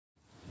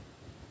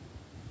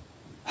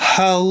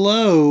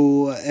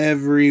Hello,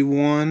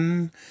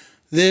 everyone.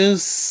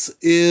 This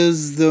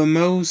is the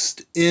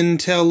most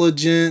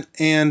intelligent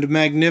and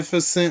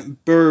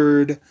magnificent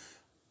bird,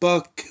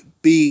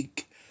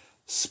 Beak,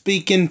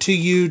 speaking to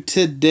you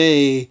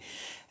today.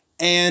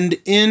 And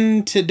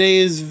in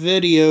today's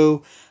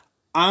video,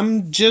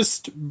 I'm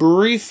just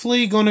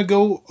briefly going to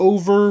go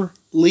over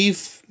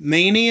Leaf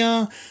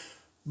Mania,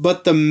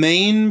 but the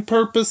main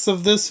purpose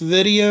of this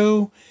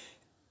video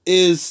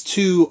is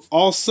to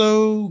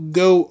also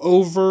go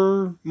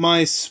over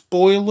my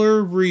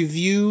spoiler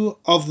review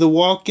of The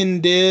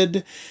Walking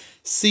Dead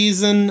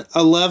Season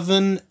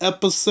 11,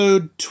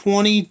 Episode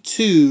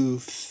 22,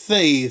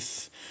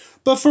 Faith.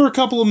 But for a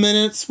couple of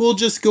minutes, we'll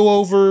just go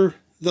over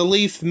the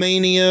Leaf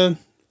Mania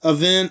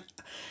event.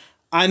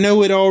 I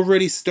know it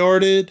already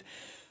started,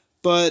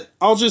 but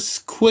I'll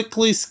just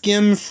quickly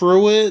skim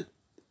through it.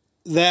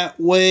 That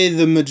way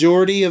the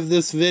majority of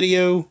this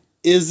video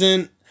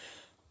isn't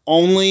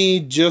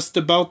only just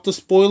about the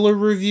spoiler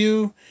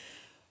review.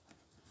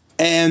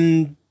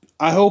 And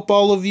I hope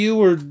all of you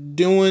are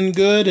doing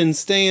good and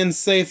staying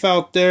safe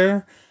out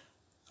there.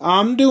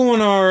 I'm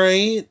doing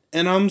alright,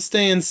 and I'm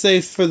staying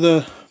safe for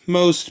the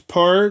most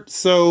part.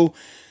 So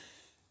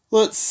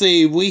let's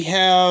see, we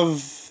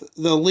have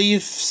the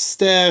Leaf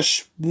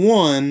Stash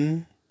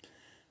 1,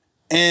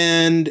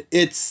 and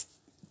it's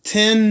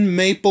 10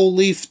 maple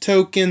leaf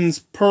tokens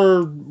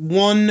per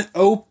one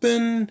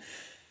open,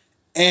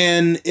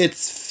 and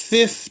it's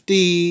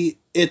 50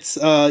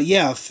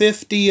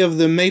 of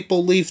the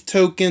maple leaf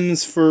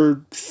tokens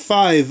for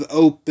 5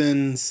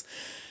 opens.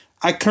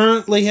 I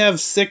currently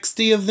have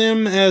 60 of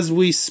them as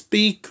we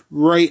speak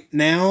right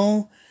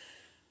now,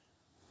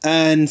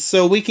 and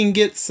so we can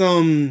get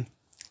some,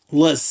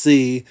 let's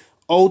see,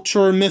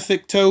 ultra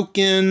mythic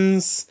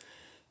tokens,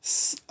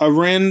 a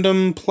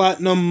random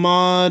platinum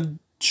mod,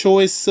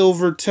 choice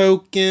silver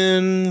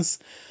tokens,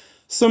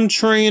 some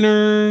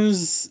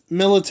trainers,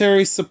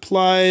 military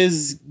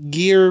supplies,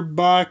 gear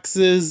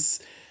boxes.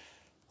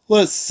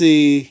 Let's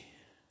see.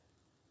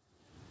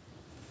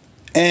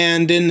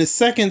 And in the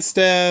second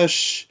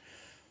stash,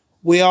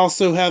 we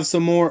also have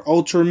some more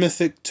ultra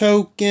mythic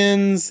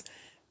tokens.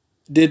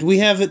 Did we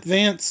have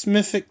advanced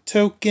mythic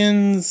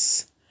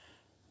tokens?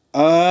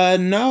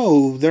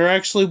 No, there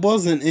actually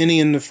wasn't any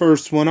in the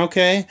first one.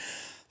 Okay.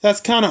 That's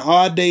kind of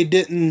odd they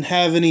didn't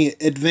have any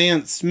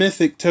advanced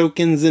mythic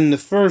tokens in the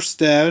first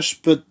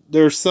stash, but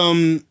there's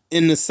some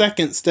in the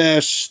second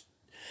stash.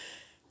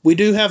 We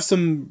do have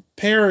some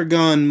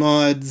Paragon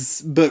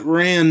mods, but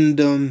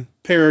random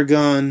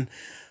Paragon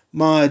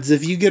mods.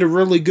 If you get a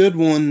really good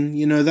one,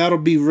 you know, that'll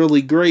be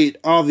really great,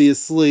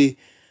 obviously.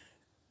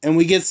 And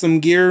we get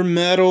some gear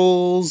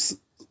medals.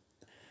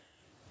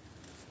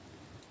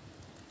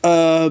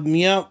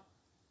 Yep,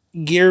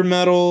 gear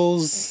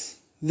medals.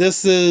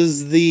 This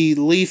is the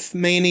Leaf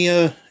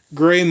Mania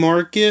Gray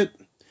Market.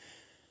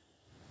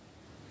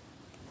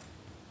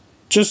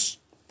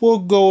 We'll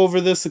go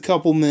over this a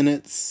couple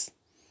minutes.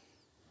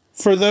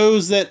 For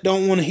those that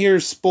don't want to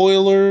hear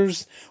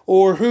spoilers,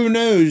 or who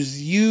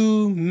knows,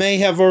 you may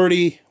have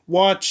already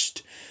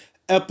watched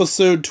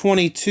episode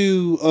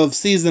 22 of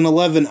season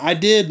 11. I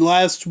did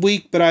last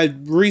week, but I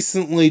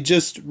recently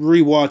just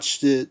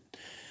rewatched it.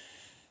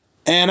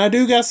 And I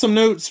do got some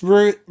notes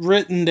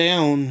written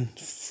down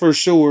for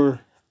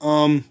sure.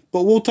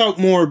 But we'll talk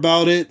more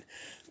about it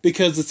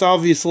because it's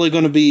obviously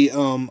going to be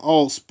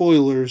all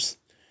spoilers.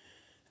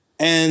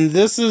 And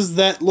this is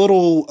that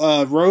little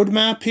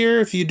roadmap here.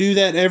 If you do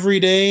that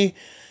every day,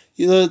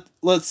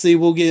 let's see,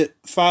 we'll get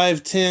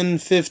 5, 10,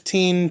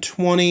 15,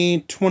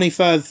 20,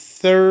 25,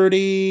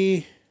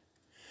 30.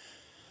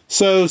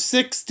 So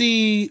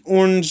 60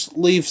 orange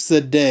leaves a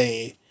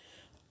day.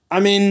 I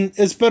mean,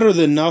 it's better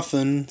than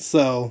nothing,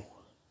 so.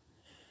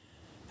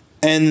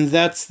 And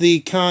that's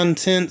the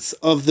contents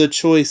of the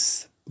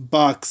choice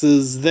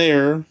boxes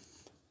there.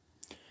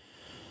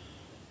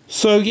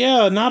 So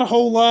yeah, not a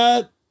whole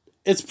lot.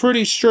 It's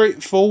pretty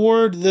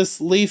straightforward,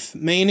 this Leaf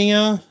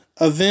Mania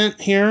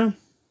event here.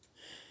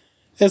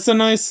 It's a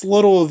nice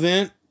little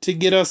event to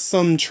get us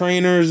some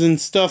trainers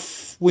and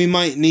stuff we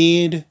might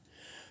need,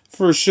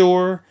 for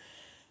sure.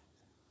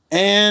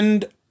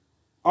 And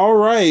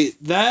alright,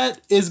 that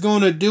is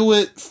going to do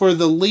it for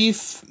the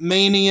Leaf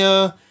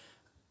Mania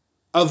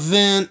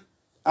event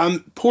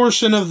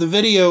portion of the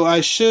video,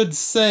 I should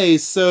say.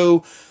 So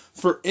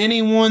for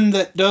anyone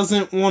that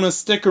doesn't want to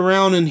stick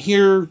around and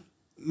hear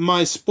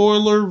my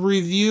spoiler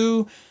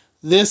review,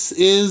 this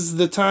is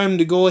the time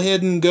to go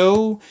ahead and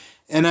go.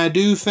 And I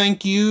do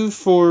thank you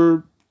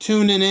for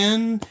tuning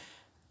in,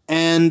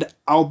 and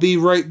I'll be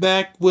right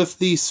back with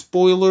the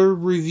spoiler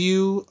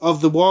review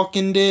of The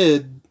Walking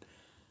Dead.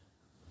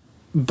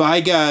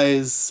 Bye,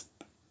 guys.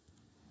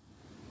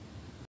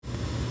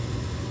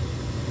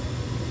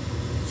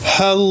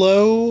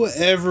 Hello,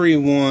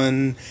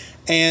 everyone,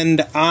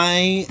 and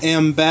I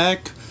am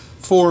back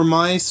for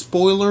my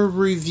spoiler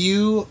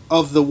review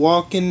of The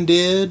Walking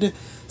Dead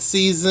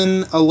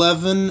Season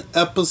 11,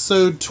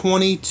 Episode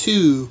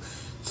 22,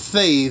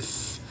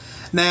 Faith.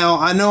 Now,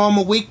 I know I'm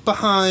a week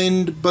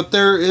behind, but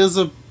there is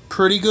a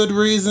pretty good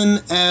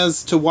reason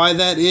as to why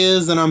that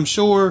is, and I'm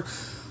sure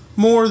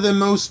more than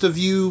most of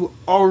you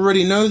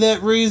already know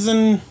that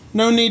reason.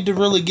 No need to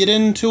really get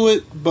into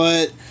it,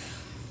 but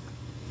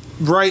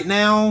right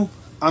now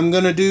I'm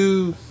going to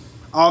do,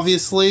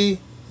 obviously,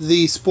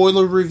 the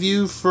spoiler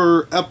review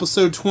for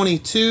episode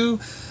 22.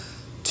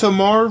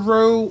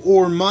 Tomorrow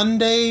or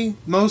Monday,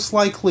 most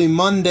likely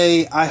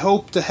Monday, I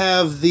hope to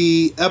have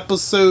the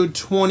episode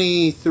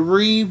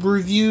 23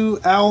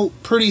 review out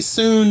pretty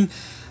soon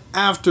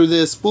after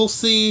this. We'll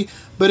see,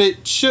 but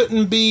it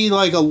shouldn't be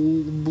like a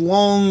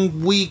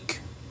long week,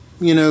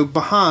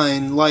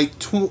 behind like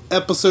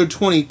episode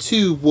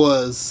 22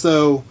 was.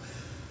 So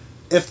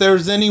if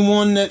there's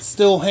anyone that's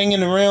still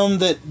hanging around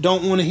that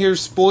don't want to hear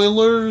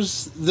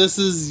spoilers, this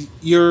is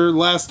your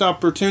last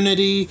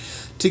opportunity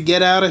to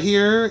get out of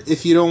here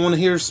if you don't want to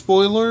hear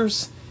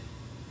spoilers.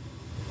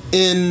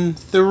 In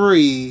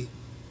 3,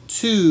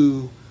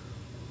 2,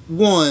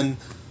 1.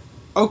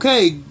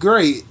 Okay,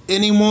 great.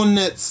 Anyone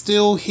that's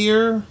still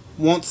here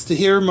wants to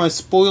hear my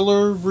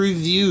spoiler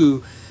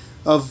review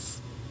of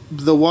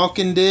The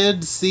Walking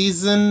Dead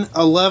Season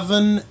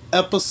 11,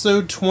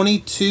 Episode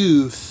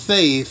 22,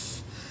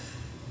 Faith.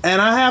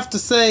 And I have to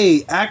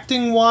say,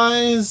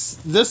 acting-wise,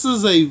 this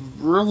is a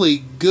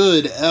really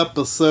good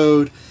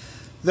episode.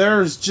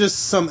 There's just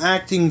some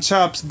acting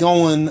chops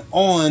going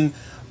on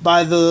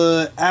by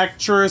the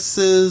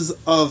actresses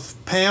of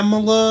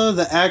Pamela,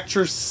 the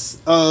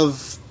actress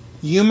of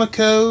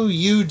Yumiko,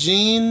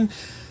 Eugene.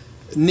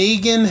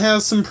 Negan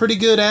has some pretty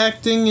good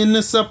acting in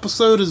this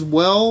episode as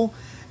well,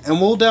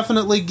 and we'll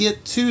definitely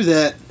get to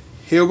that.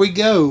 Here we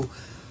go.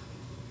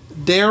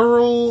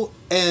 Daryl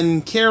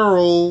and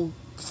Carol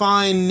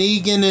find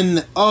Negan and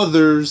the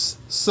others,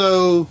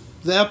 so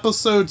the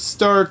episode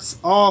starts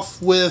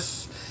off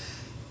with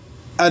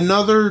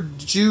another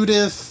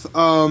Judith,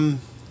 a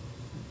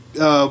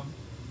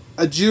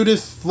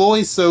Judith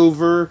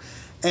voiceover,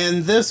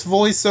 and this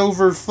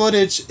voiceover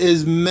footage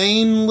is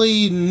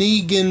mainly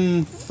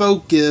Negan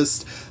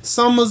focused.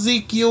 Some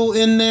Ezekiel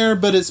in there,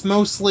 but it's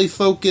mostly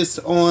focused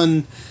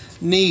on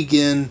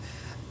Negan.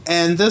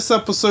 And this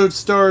episode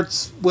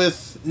starts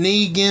with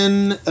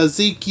Negan,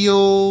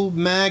 Ezekiel,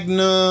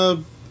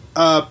 Magna,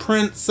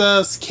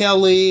 Princess,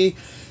 Kelly,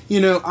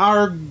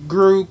 our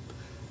group,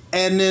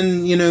 and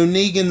then,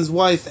 Negan's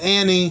wife,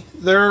 Annie.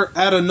 They're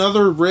at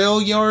another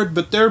rail yard,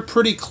 but they're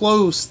pretty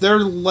close. They're,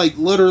 like,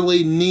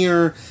 literally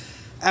near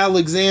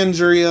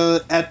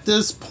Alexandria at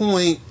this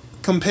point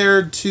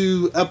compared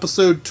to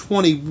episode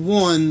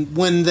 21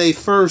 when they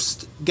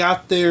first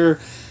got there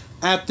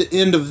at the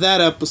end of that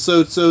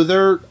episode. So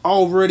they're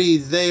already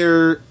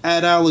there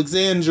at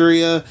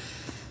Alexandria,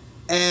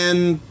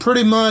 and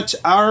pretty much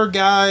our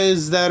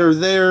guys that are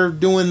there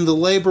doing the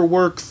labor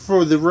work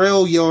for the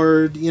rail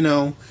yard,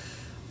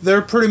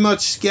 they're pretty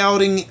much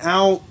scouting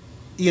out,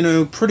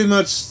 pretty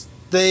much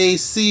they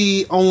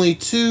see only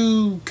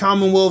 2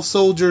 Commonwealth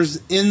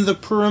soldiers in the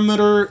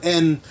perimeter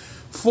and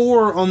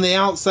 4 on the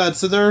outside,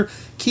 so they're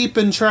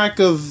keeping track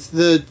of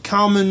the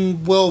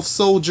Commonwealth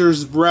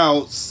soldiers'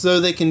 routes so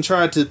they can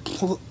try to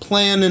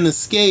plan an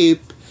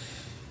escape.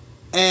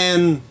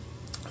 And,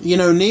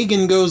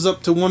 Negan goes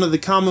up to one of the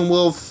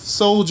Commonwealth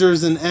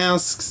soldiers and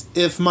asks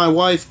if my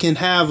wife can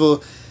have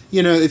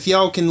if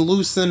y'all can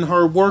loosen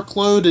her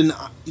workload and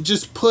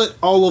just put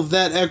all of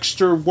that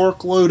extra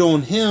workload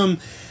on him.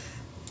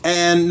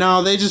 And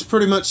now they just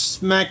pretty much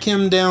smack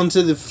him down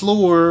to the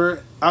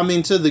floor,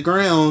 to the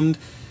ground.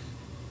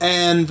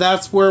 And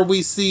that's where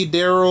we see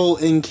Daryl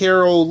and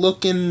Carol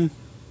looking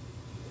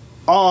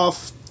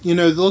off,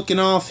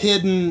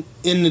 hidden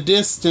in the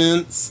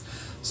distance.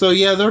 So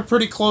yeah, they're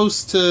pretty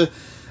close to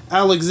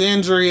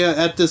Alexandria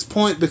at this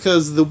point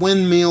because the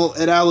windmill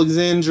at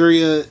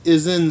Alexandria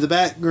is in the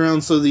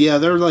background. So yeah,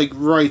 they're like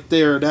right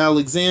there at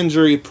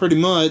Alexandria pretty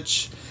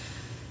much.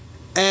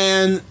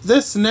 And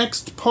this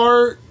next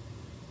part,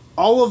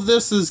 all of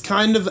this is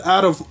kind of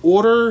out of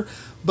order,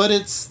 but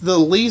it's the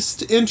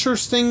least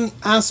interesting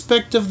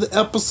aspect of the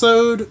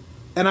episode,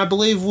 and I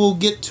believe we'll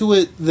get to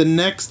it the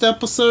next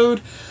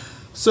episode.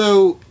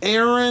 So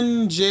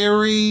Aaron,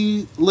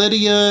 Jerry,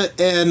 Lydia,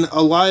 and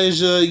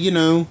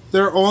Elijah,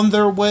 they're on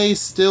their way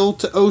still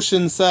to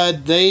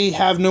Oceanside. They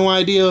have no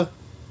idea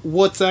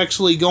what's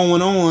actually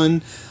going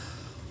on.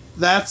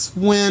 That's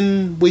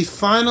when we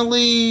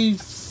finally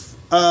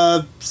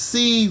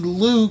see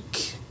Luke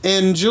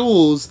and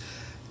Jules.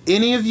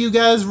 Any of you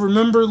guys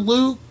remember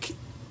Luke?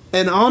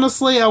 And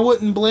honestly, I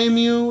wouldn't blame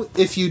you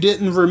if you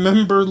didn't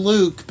remember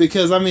Luke,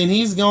 because,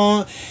 he's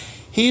gone.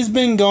 He's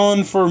been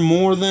gone for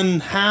more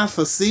than half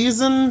a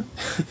season.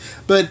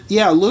 But,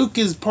 yeah, Luke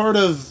is part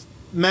of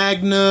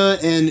Magna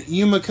and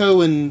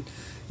Yumiko and,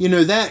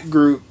 that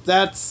group.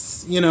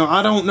 That's,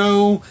 I don't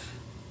know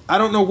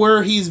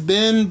where he's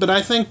been, but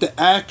I think the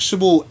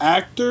actual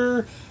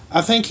actor,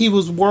 I think he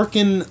was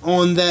working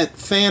on that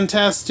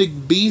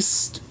Fantastic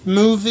Beast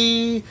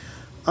movie.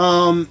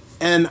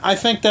 And I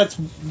think that's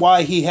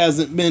why he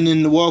hasn't been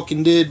in The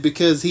Walking Dead,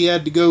 because he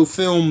had to go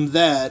film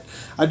that.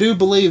 I do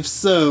believe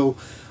so.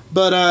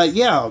 But,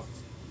 yeah.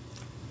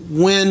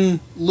 when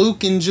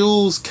Luke and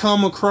Jules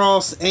come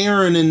across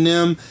Aaron and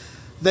them,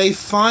 they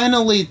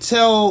finally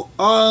tell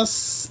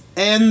us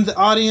and the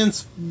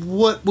audience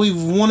what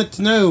we've wanted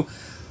to know.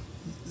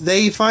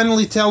 They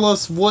finally tell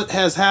us what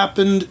has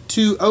happened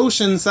to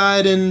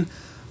Oceanside, and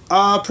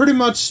pretty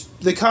much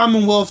the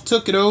Commonwealth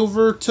took it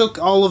over, took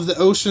all of the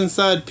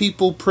Oceanside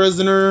people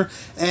prisoner,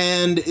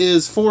 and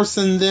is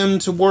forcing them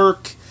to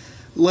work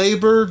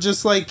labor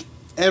just like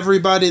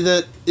everybody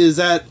that is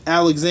at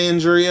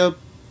Alexandria.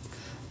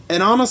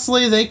 And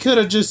honestly, they could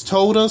have just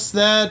told us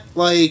that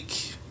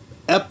like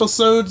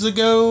episodes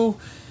ago,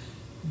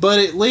 but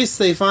at least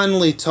they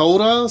finally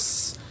told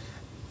us.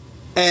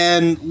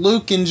 And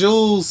Luke and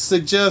Jules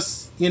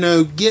suggest,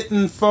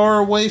 getting far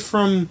away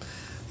from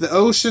the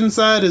ocean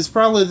side is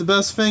probably the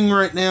best thing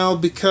right now,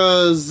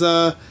 because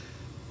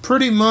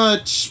pretty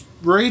much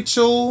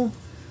Rachel,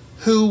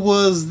 who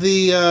is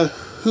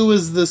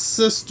the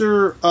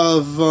sister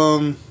of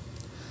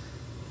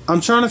I'm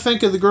trying to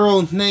think of the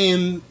girl's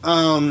name,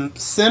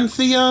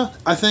 Cynthia,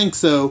 I think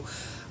so.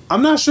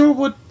 I'm not sure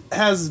what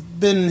has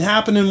been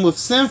happening with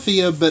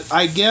Cynthia, but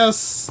I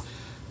guess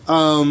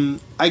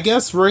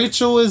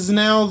Rachel is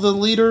now the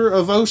leader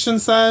of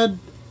Oceanside,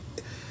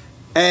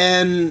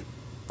 and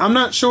I'm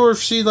not sure if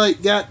she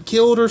got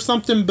killed or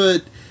something,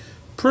 but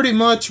pretty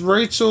much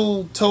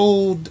Rachel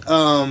told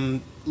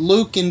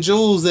Luke and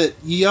Jules that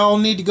y'all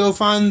need to go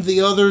find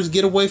the others,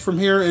 get away from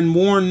here, and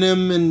warn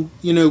them, and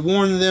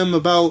warn them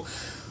about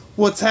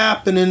what's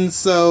happening.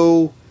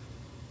 So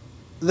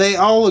they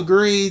all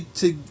agree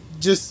to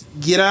just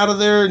get out of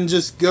there and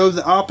just go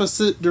the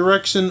opposite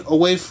direction,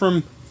 away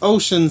from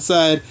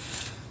Oceanside.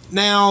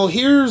 Now,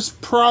 here's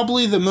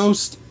probably the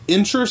most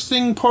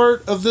interesting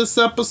part of this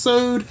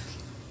episode: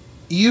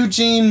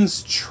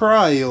 Eugene's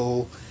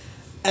trial.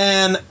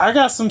 And I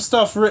got some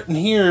stuff written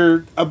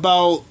here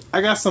about, I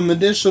got some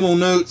additional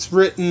notes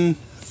written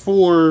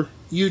for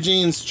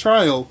Eugene's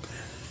trial.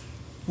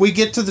 We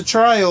get to the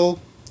trial.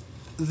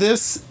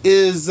 This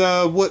is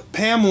what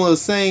Pamela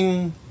is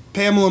saying.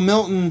 Pamela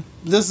Milton,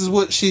 this is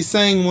what she's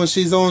saying when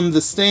she's on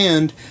the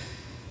stand.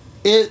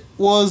 "It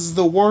was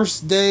the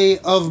worst day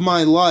of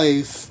my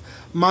life.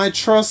 My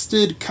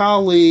trusted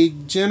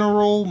colleague,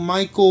 General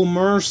Michael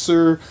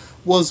Mercer,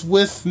 was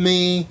with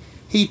me.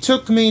 He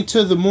took me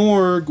to the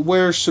morgue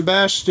where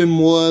Sebastian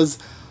was."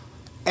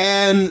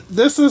 And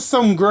this is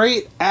some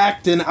great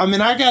acting. I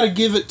mean, I gotta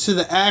give it to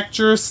the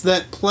actress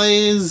that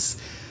plays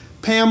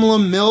Pamela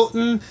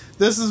Milton.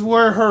 This is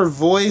where her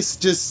voice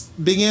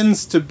just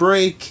begins to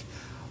break.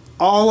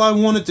 "All I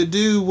wanted to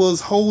do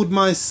was hold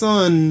my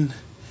son."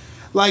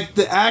 Like,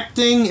 the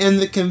acting and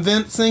the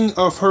convincing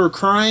of her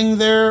crying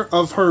there,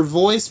 of her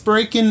voice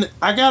breaking,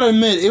 I gotta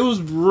admit, it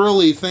was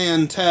really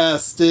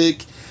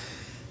fantastic.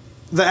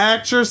 The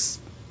actress,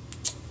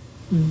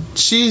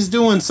 she's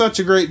doing such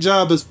a great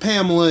job as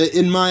Pamela,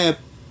 in my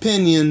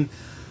opinion.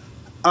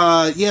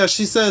 Yeah,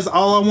 she says,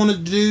 all I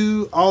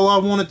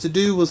wanted to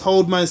do was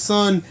hold my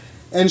son.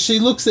 And she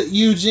looks at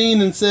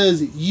Eugene and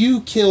says,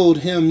 "You killed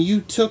him.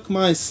 You took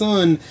my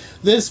son.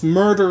 This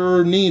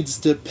murderer needs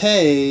to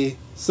pay."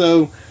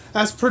 So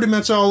that's pretty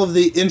much all of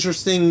the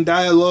interesting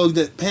dialogue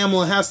that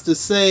Pamela has to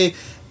say.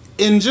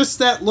 In just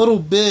that little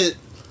bit,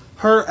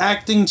 her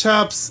acting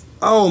chops,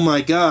 oh my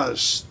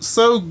gosh,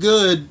 so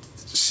good.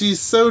 She's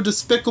so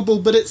despicable,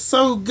 but it's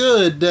so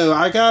good, though.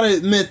 I gotta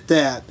admit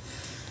that.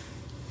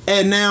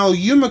 And now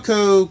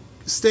Yumiko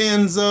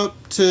stands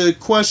up to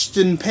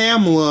question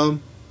Pamela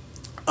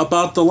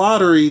about the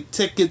lottery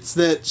tickets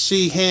that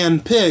she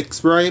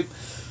handpicks, right?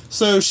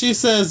 So she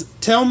says,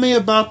 "Tell me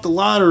about the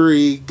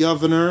lottery,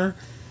 Governor."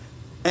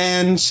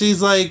 And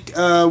she's like,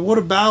 "What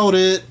about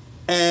it?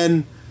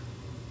 And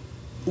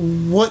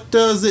what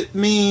does it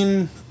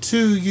mean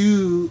to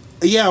you?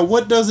 Yeah,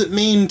 what does it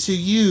mean to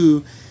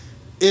you?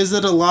 Is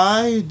it a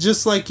lie,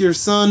 just like your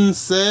son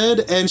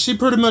said?" And she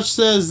pretty much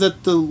says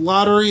that the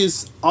lottery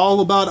is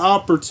all about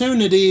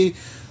opportunity,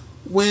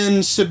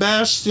 when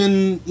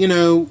Sebastian,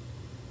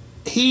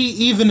 he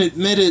even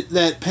admitted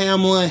that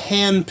Pamela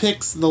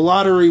handpicks the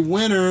lottery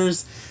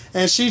winners,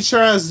 and she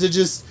tries to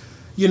just,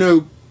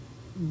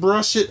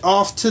 brush it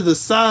off to the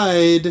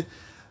side.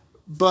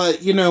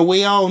 But,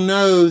 we all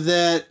know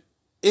that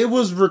it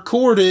was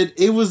recorded,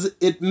 it was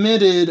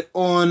admitted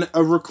on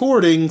a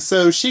recording,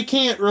 so she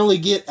can't really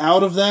get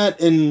out of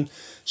that, and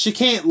she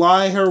can't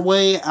lie her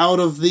way out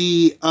of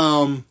the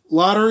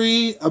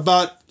lottery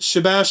about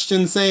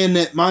Sebastian saying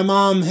that my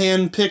mom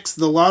handpicks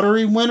the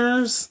lottery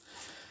winners.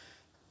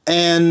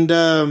 And,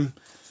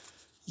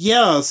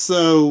 yeah,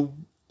 so,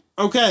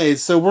 okay,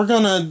 so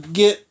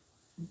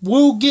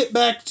we'll get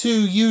back to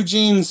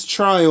Eugene's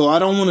trial. I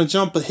don't want to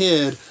jump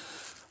ahead.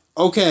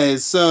 Okay,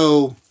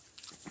 so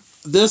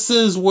this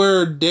is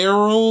where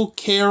Daryl,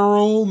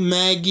 Carol,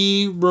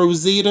 Maggie,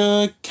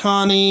 Rosita,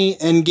 Connie,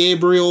 and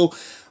Gabriel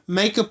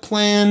make a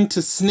plan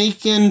to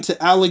sneak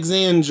into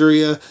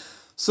Alexandria.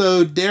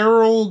 So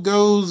Connie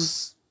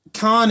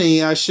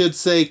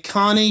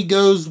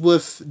goes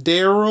with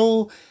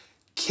Daryl,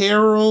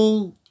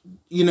 Carol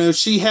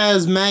she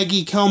has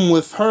Maggie come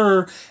with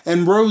her,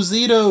 and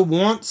Rosita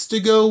wants to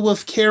go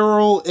with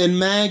Carol and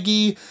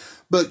Maggie,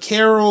 but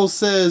Carol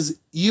says,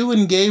 you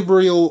and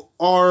Gabriel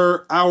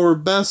are our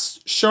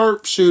best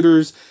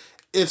sharpshooters.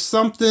 If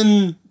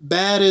something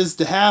bad is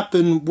to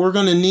happen, we're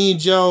going to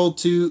need y'all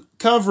to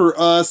cover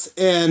us.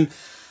 And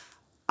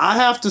I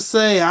have to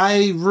say,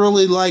 I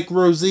really like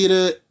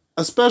Rosita,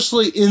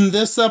 especially in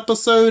this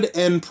episode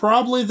and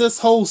probably this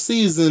whole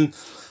season.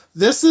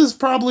 This is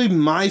probably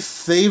my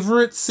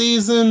favorite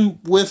season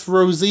with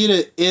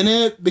Rosita in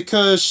it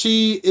because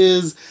she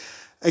is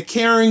a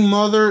caring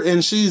mother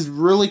and she's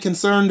really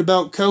concerned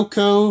about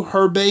Coco,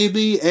 her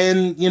baby,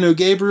 and,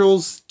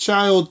 Gabriel's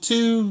child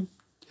too.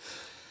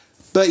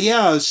 But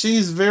yeah,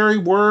 she's very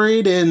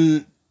worried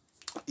and,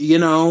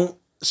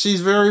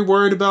 she's very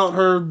worried about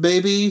her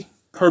baby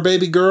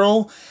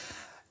girl.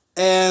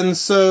 And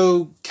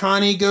so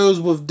Connie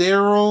goes with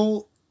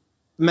Daryl,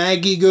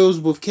 Maggie goes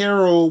with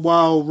Carol,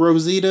 while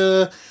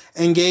Rosita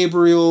and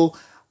Gabriel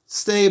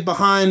stay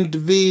behind to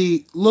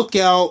be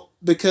lookout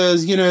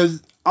because,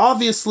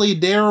 obviously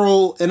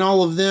Daryl and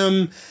all of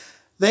them,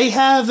 they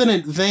have an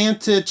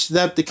advantage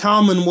that the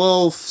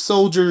Commonwealth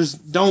soldiers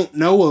don't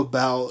know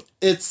about.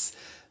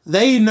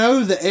 They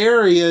know the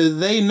area,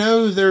 they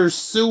know there's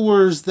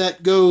sewers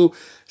that go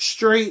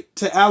straight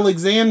to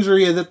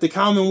Alexandria that the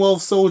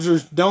Commonwealth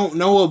soldiers don't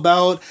know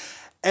about.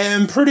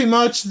 And pretty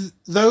much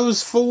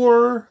those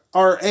four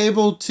are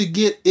able to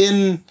get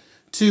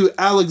into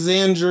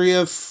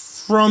Alexandria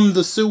from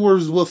the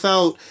sewers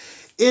without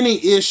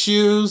any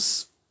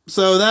issues.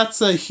 So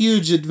that's a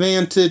huge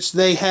advantage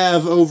they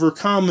have over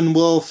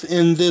Commonwealth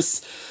in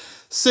this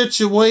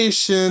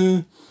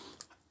situation.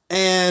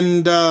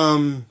 And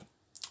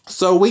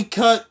so we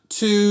cut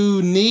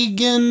to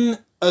Negan,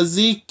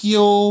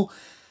 Ezekiel,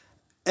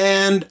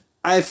 and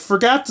I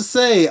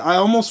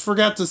almost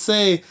forgot to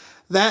say,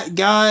 that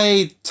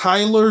guy,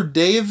 Tyler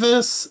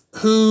Davis,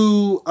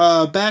 who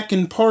back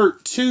in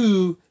part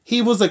 2,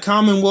 he was a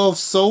Commonwealth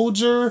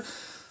soldier,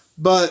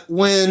 but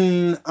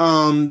when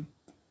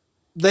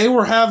they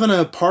were having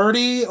a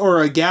party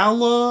or a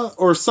gala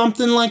or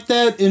something like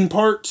that in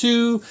part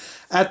 2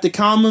 at the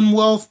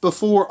Commonwealth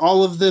before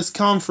all of this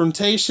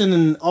confrontation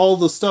and all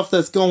the stuff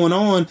that's going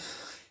on,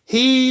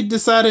 he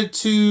decided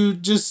to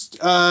just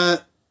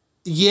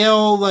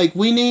yell, like,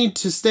 we need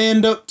to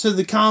stand up to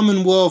the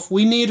Commonwealth,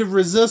 we need a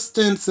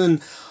resistance and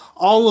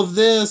all of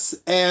this,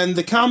 and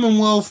the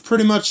Commonwealth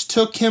pretty much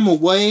took him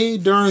away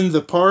during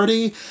the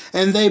party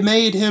and they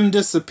made him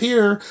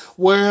disappear.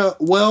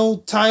 Well,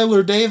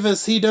 Tyler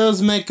Davis, he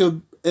does make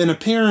an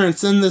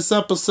appearance in this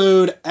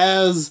episode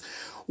as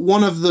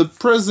one of the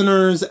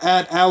prisoners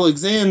at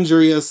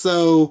Alexandria,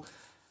 so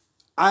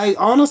I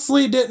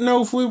honestly didn't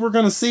know if we were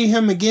going to see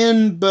him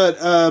again,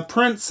 but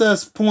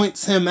Princess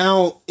points him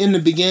out in the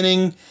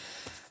beginning.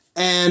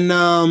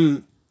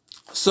 And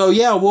so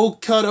yeah, we'll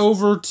cut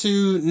over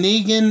to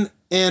Negan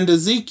and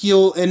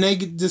Ezekiel, and they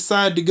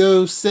decide to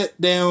go sit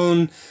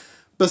down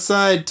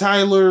beside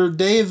Tyler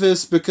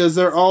Davis because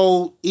they're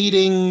all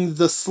eating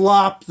the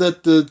slop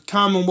that the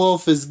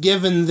Commonwealth has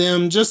given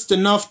them, just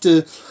enough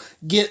to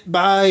get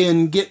by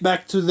and get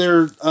back to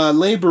their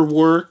labor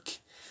work.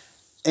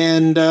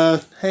 And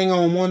hang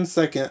on one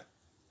second.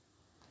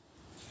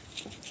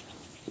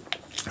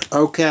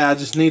 Okay, I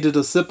just needed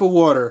a sip of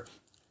water.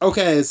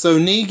 Okay, so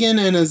Negan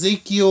and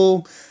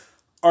Ezekiel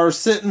are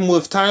sitting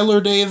with Tyler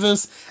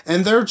Davis,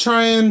 and they're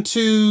trying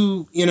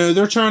to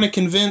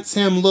convince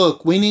him,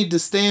 look, we need to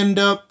stand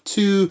up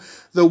to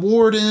the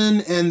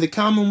Warden and the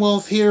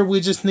Commonwealth here.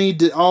 We just need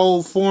to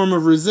all form a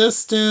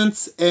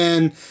resistance.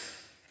 And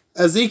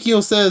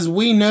Ezekiel says,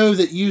 we know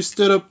that you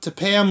stood up to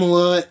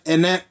Pamela,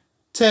 and that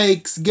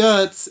takes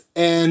guts.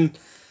 And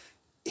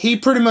he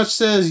pretty much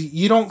says,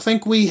 you don't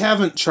think we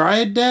haven't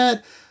tried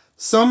that?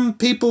 Some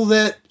people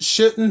that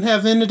shouldn't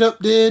have ended up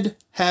dead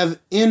have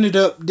ended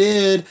up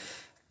dead.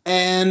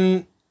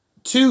 And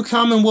 2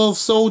 Commonwealth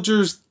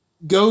soldiers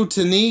go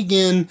to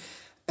Negan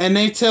and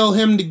they tell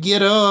him to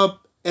get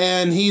up,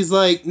 and he's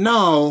like,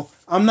 no,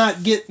 I'm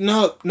not getting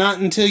up, not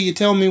until you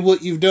tell me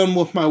what you've done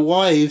with my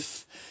wife.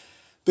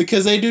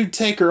 Because they do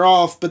take her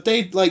off, but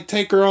they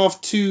take her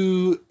off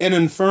to an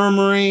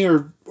infirmary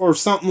or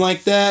something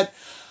like that.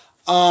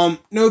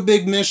 No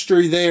big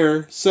mystery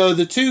there. So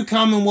the 2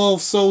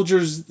 Commonwealth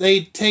soldiers,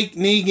 they take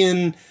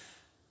Negan,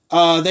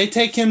 they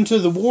take him to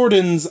the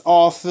Warden's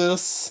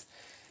office,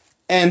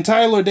 and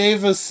Tyler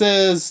Davis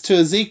says to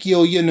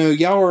Ezekiel,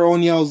 y'all are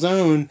on y'all's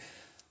own.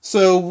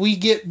 So we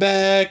get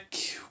back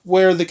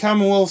where the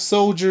Commonwealth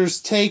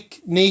soldiers take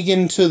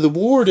Negan to the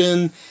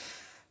Warden,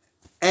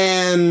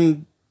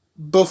 and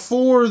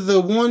before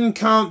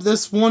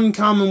this one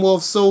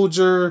Commonwealth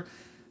soldier,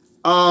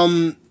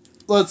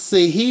 let's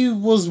see, he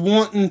was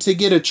wanting to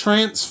get a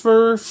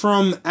transfer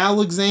from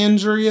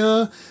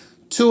Alexandria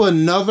to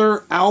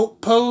another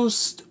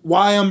outpost.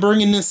 Why I'm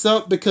bringing this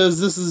up, because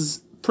this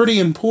is pretty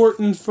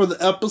important for the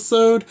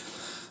episode.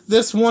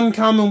 This one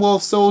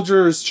Commonwealth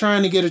soldier is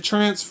trying to get a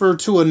transfer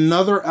to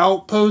another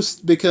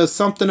outpost because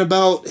something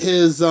about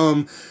his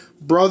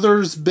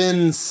brother's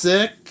been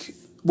sick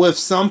with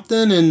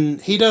something,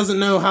 and he doesn't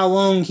know how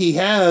long he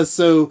has,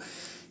 so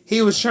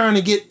he was trying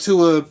to get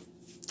a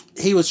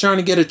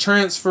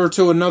transfer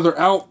to another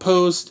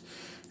outpost,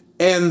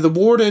 and the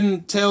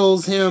warden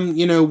tells him,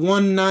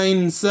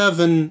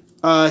 197,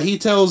 he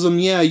tells him,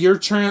 yeah, your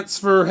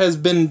transfer has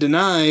been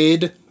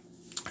denied,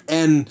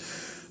 and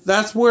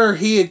that's where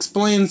he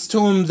explains to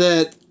him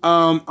that,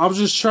 I was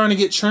just trying to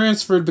get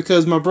transferred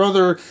because my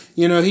brother,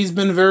 he's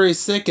been very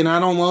sick, and I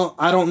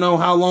don't know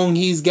how long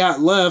he's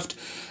got left.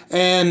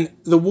 And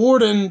the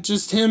warden,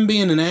 just him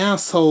being an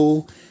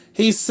asshole,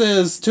 he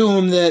says to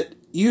him that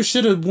you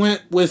should have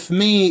went with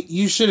me,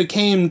 you should have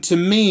came to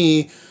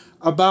me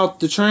about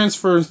the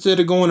transfer instead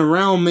of going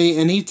around me.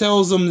 And he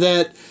tells him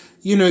that,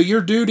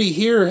 your duty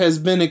here has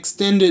been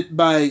extended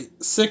by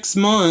 6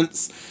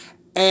 months.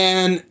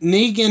 And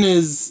Negan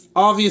is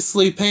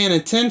obviously paying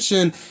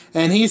attention,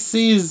 and he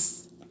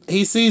sees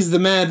the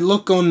mad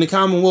look on the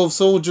Commonwealth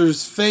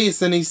soldier's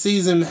face, and he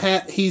sees him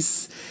he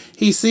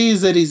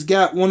sees that he's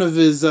got one of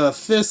his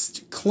fists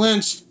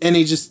clenched, and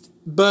he just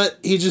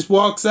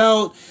walks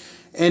out,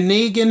 and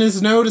Negan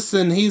is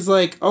noticing. He's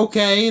like,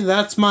 okay,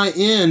 that's my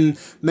end.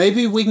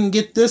 Maybe we can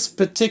get this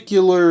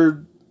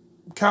particular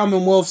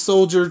Commonwealth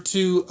soldier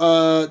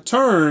to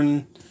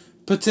turn,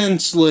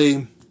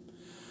 potentially.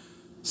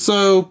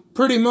 So,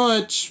 pretty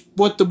much,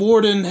 what the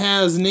warden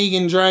has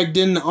Negan dragged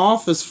into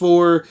office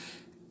for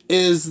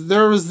is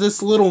there was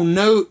this little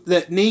note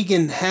that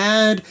Negan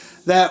had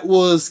that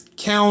was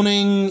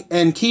counting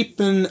and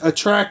keeping a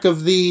track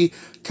of the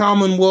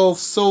Commonwealth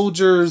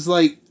soldiers,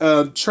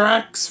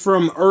 tracks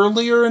from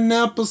earlier in the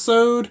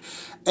episode,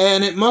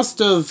 and it must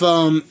have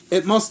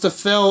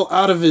fell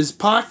out of his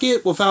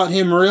pocket without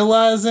him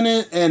realizing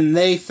it, and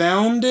they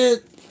found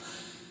it,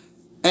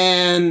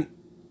 and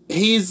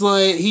he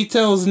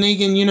tells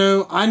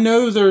Negan, I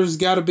know there's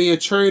got to be a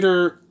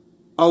traitor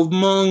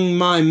among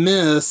my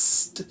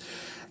midst.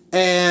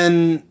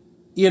 And,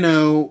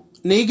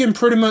 Negan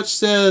pretty much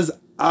says,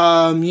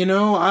 I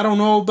don't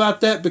know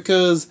about that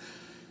because,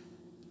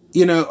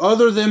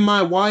 other than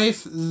my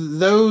wife,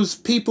 those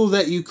people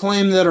that you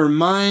claim that are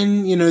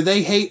mine,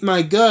 they hate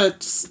my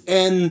guts.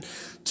 And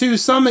to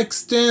some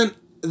extent,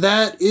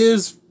 that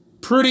is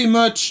pretty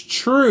much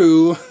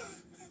true.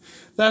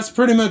 That's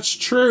pretty much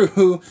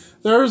true.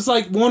 There's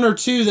one or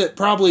two that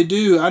probably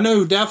do. I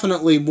know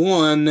definitely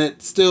one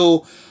that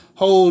still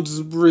holds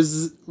a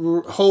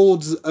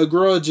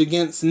grudge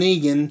against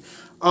Negan.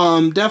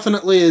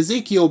 Definitely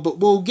Ezekiel, but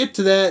we'll get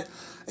to that.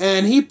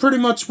 And he pretty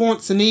much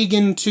wants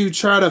Negan to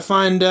try to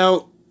find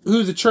out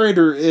who the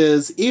traitor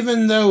is.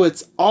 Even though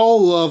it's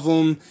all of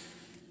them,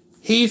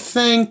 he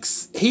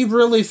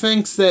really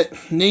thinks that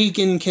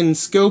Negan can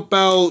scope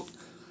out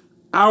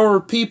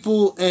our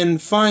people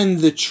and find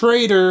the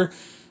traitor.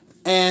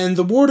 And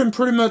the warden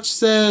pretty much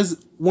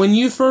says, when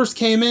you first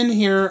came in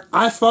here,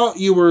 I thought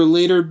you were a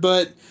leader,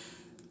 but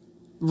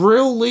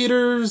real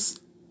leaders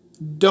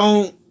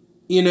don't,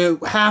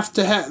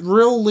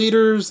 real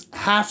leaders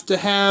have to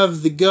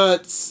have the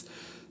guts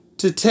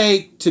to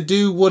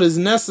do what is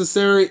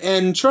necessary.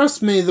 And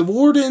trust me, the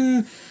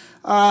warden,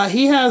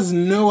 he has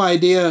no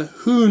idea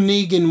who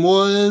Negan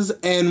was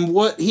and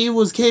what he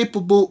was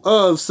capable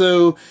of.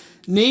 So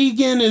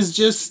Negan is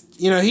just,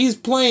 he's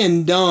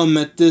playing dumb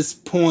at this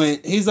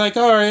point. He's like,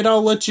 alright,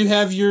 I'll let you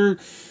have your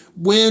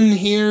win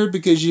here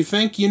because you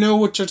think you know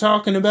what you're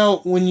talking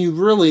about when you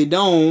really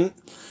don't.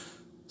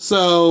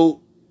 So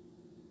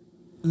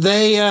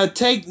they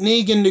take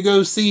Negan to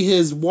go see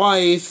his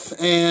wife,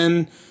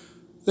 and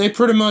they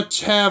pretty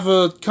much have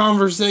a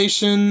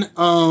conversation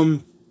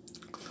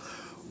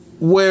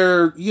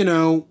where,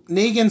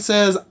 Negan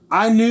says,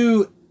 I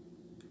knew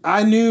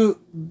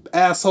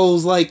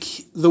assholes like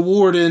the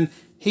warden.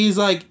 He's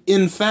like,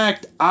 in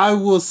fact, I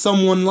was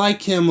someone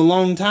like him a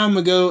long time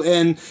ago.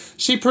 And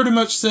she pretty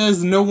much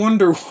says, no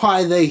wonder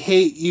why they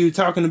hate you,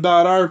 talking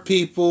about our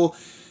people.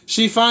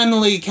 She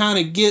finally kind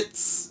of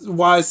gets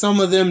why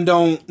some of them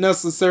don't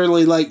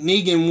necessarily like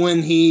Negan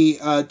when he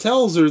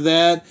tells her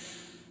that.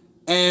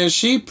 And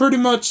she pretty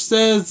much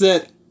says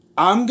that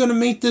I'm going to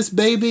meet this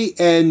baby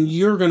and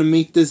you're going to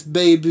meet this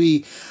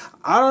baby.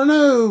 I don't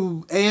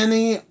know,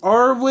 Annie,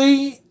 are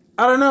we?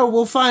 I don't know,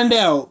 we'll find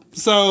out.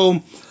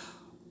 So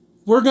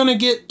we're going to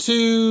get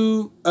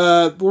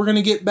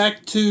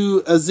back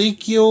to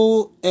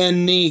Ezekiel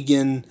and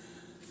Negan.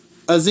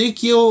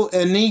 Ezekiel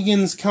and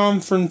Negan's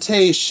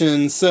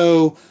confrontation.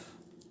 So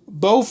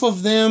both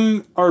of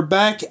them are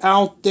back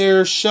out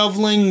there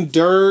shoveling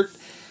dirt,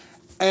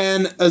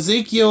 and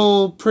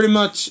Ezekiel pretty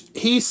much,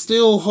 he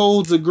still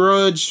holds a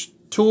grudge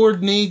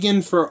toward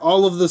Negan for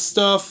all of the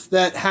stuff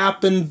that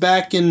happened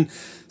back in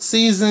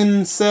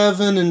Season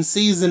 7 and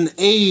Season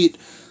 8,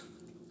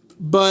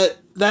 but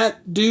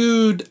that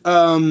dude,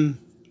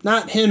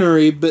 not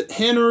Henry, but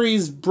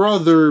Henry's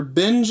brother,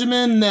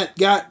 Benjamin, that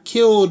got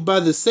killed by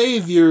the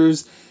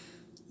Saviors,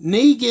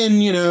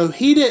 Negan,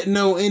 he didn't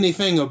know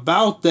anything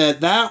about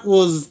that. That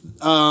was,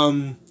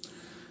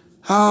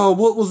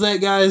 what was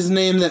that guy's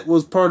name that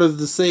was part of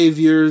the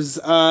Saviors?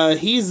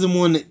 He's the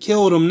one that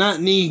killed him, not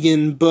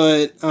Negan,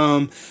 but,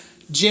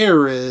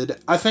 Jared.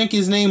 I think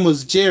his name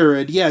was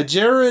Jared. Yeah,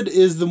 Jared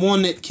is the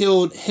one that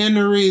killed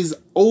Henry's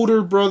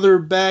older brother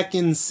back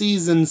in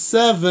season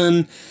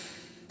 7.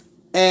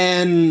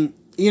 And,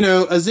 you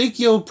know,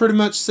 Ezekiel pretty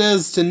much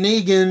says to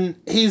Negan,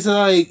 he's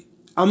like,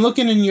 I'm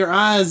looking in your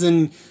eyes,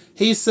 and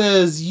he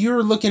says,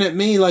 you're looking at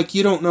me like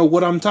you don't know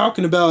what I'm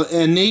talking about.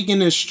 And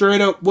Negan is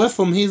straight up with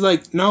him. He's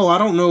like, no, I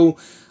don't know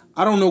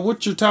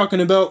what you're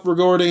talking about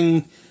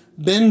regarding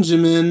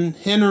Benjamin,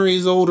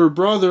 Henry's older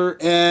brother.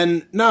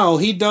 And no,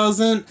 he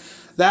doesn't.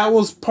 That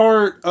was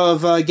part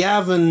of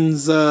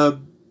Gavin's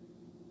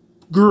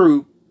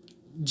group.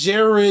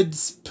 Jared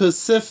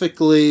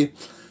specifically.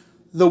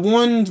 The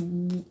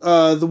one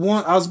I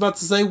was about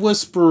to say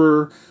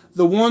Whisperer,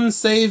 the one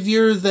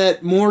savior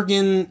that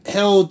Morgan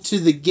held to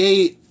the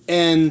gate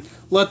and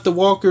let the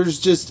walkers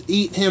just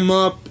eat him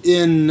up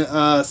in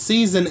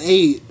season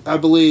 8, I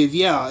believe.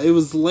 Yeah, it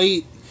was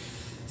late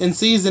in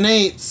season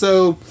 8.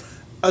 So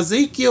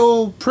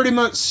Ezekiel pretty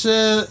much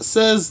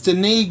says to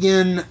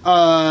Negan,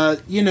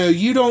 you know,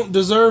 you don't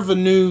deserve a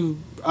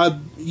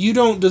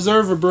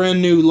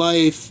brand new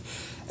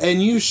life,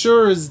 and you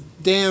sure as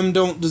damn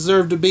don't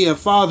deserve to be a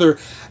father.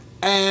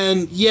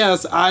 And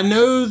yes, I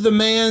know the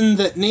man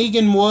that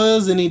Negan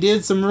was, and he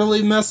did some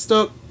really messed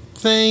up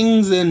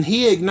things, and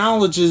he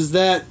acknowledges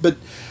that. But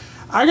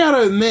I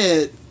gotta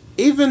admit,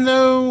 even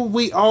though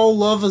we all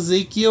love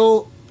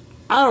Ezekiel,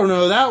 I don't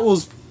know, that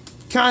was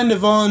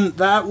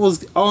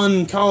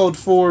uncalled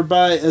for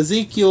by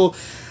Ezekiel.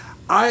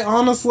 I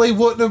honestly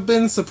wouldn't have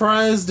been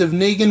surprised if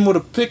Negan would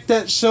have picked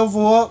that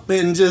shovel up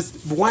and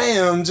just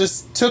wham,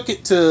 just took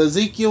it to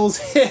Ezekiel's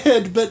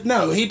head. But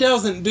no, he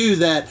doesn't do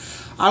that.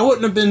 I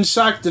wouldn't have been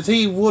shocked if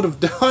he would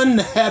have done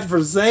that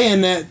for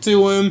saying that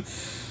to him.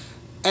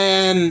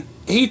 And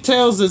he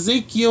tells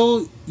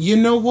Ezekiel, you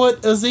know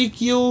what,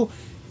 Ezekiel?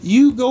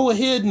 You go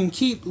ahead and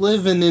keep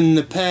living in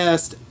the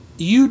past.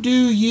 You do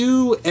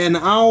you, and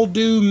I'll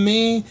do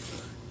me.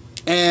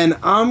 And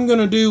I'm going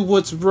to do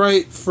what's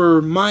right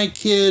for my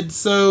kid.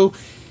 So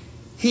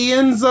he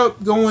ends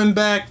up going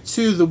back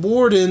to the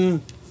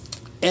warden.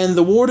 And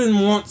the warden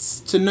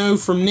wants to know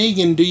from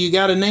Negan, do you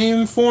got a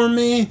name for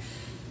me?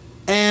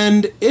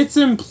 And it's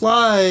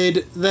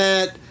implied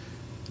that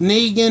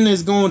Negan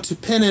is going to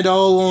pin it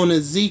all on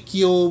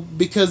Ezekiel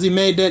because he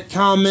made that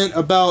comment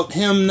about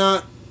him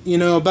not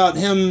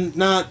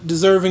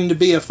deserving to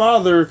be a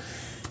father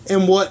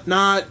and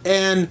whatnot.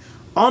 And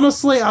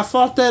honestly, I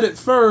thought that at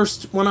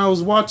first when I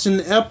was watching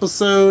the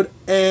episode.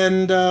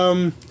 And,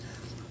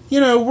 you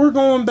know, we're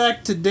going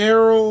back to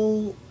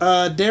Daryl.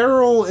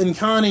 Daryl and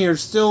Connie are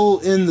still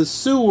in the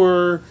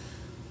sewer.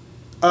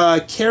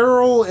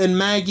 Carol and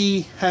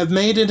Maggie have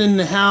made it in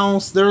the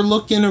house. They're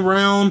looking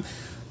around.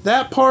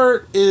 That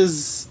part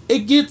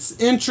it gets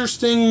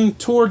interesting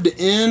toward the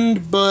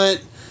end,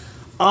 but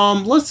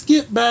let's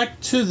get back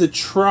to the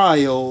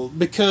trial,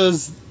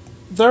 because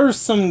there's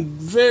some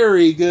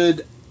very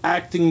good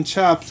acting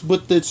chops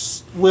with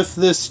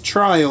this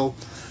trial.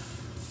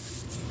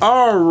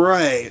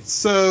 Alright,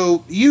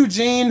 so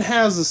Eugene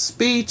has a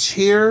speech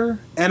here,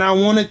 and I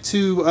wanted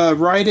to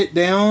write it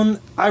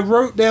down. I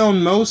wrote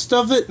down most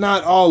of it,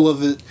 not all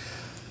of it.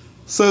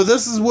 So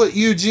this is what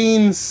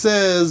Eugene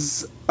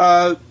says,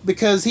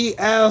 because he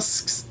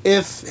asked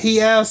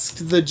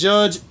the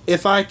judge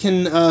if I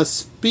can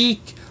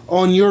speak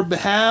on your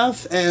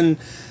behalf, and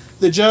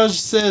the judge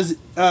says,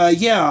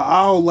 yeah,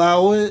 I'll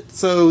allow it.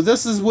 So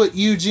this is what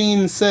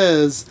Eugene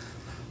says.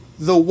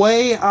 The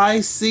way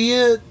I see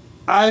it,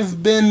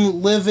 I've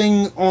been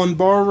living on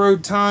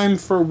borrowed time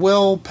for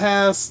well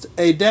past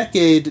a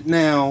decade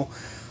now.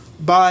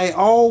 By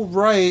all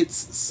rights,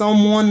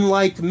 someone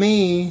like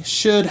me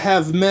should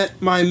have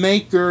met my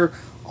maker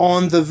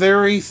on the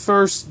very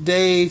first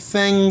day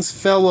things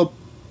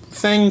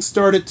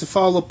started to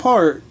fall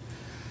apart.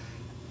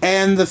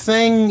 And the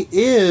thing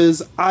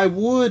is, I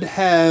would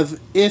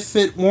have if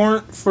it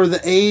weren't for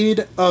the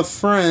aid of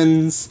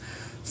friends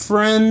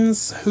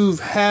who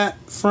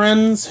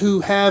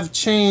have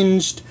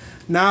changed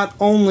not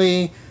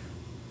only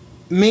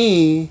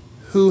me,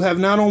 who have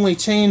not only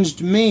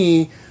changed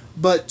me,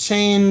 but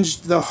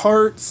changed the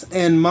hearts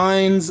and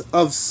minds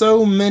of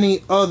so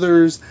many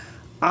others.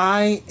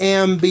 I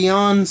am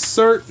beyond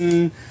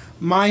certain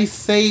my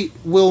fate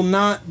will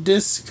not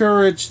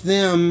discourage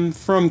them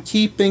from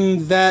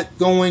keeping that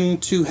going,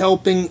 to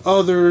helping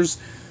others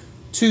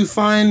to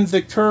find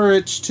the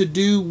courage to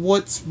do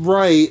what's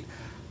right.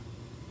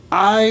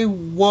 I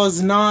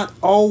was not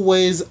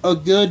always a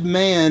good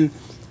man.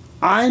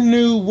 I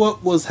knew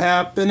what was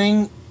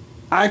happening.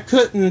 I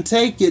couldn't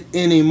take it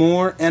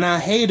anymore, and I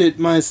hated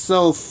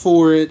myself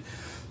for it.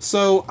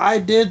 So I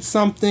did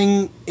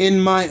something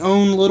in my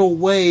own little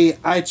way.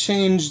 I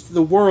changed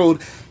the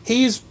world.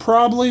 He's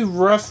probably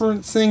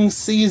referencing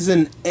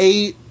season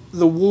 8,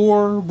 the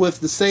war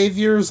with the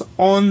saviors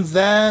on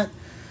that.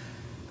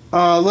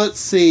 Let's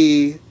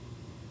see.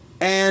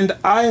 And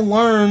I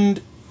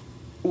learned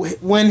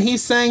when he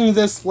sang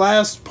this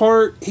last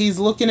part, he's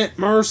looking at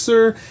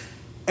Mercer.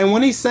 And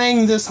when he's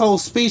saying this whole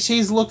speech,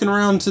 he's looking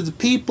around to the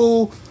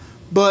people,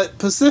 But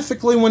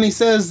specifically when he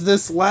says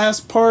this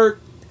last part,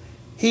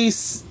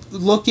 he's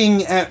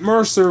looking at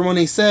Mercer when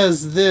he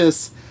says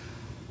this: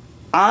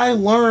 I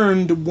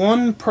learned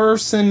one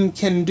person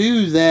can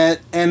do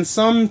that, and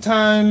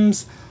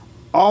sometimes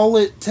all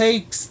it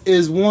takes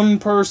is one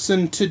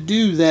person to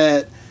do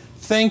that.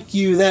 Thank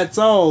you, that's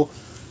all.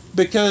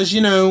 Because,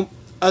 you know,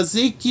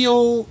 Eugene,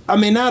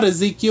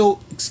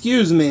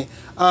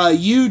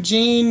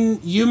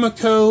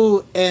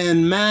 Yumiko,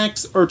 and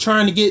Max are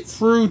trying to get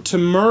through to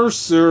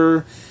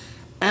Mercer.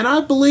 And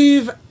I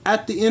believe,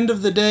 at the end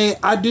of the day,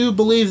 I do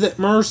believe that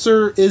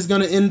Mercer is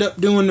going to end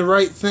up doing the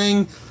right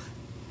thing.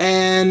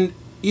 And,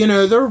 you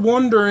know, they're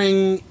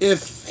wondering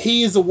if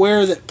he's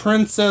aware that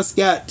Princess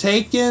got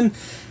taken.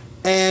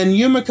 And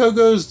Yumiko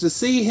goes to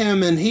see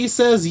him, and he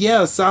says,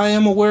 yes, I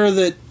am aware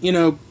that, you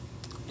know,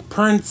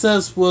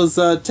 Princess was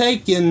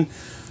taken.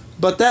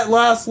 But that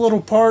last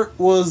little part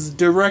was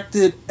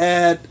directed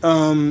at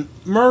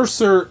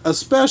Mercer,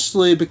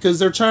 especially because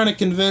they're trying to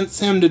convince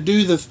him to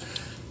do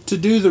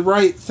the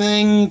right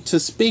thing, to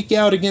speak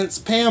out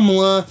against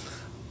Pamela.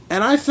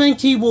 And I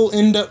think he will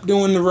end up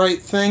doing the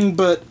right thing.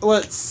 But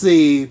let's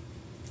see.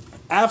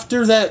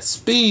 After that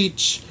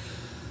speech,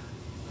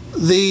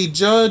 the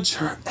judge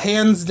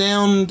hands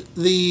down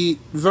the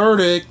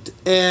verdict,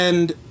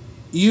 and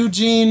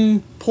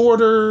Eugene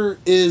Porter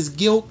is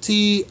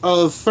guilty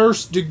of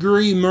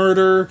first-degree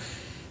murder,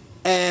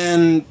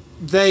 and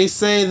they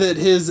say that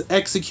his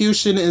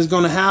execution is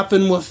going to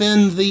happen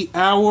within the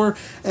hour.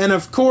 And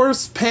of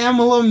course,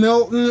 Pamela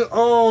Milton,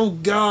 oh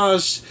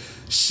gosh,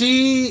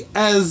 she,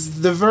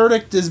 as the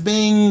verdict is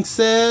being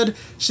said,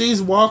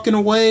 she's walking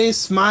away,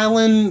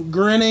 smiling,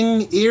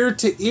 grinning, ear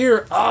to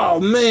ear. Oh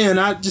man,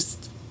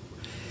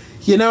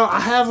 you know, I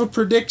have a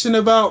prediction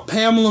about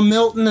Pamela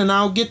Milton, and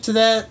I'll get to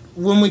that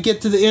when we get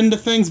to the end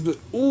of things. But,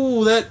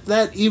 ooh,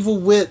 that evil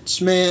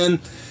witch, man.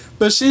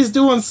 But she's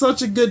doing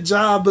such a good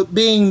job at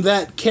being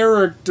that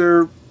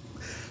character.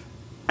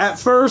 At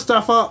first,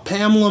 I thought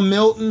Pamela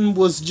Milton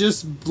was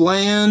just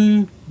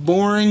bland,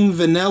 boring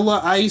vanilla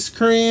ice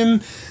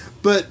cream.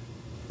 But,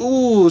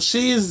 ooh,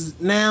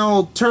 she's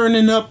now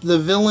turning up the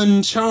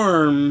villain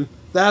charm.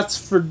 That's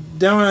for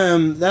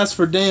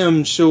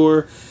damn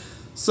sure.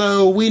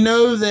 So we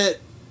know that,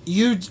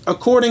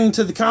 according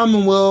to the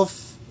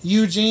Commonwealth,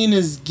 Eugene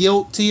is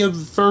guilty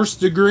of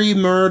first-degree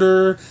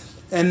murder,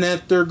 and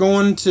that they're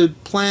going to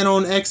plan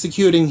on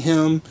executing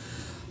him.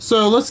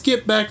 So let's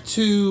get back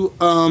to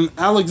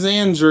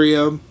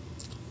Alexandria.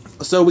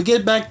 So we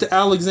get back to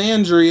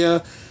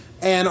Alexandria,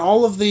 and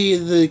all of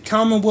the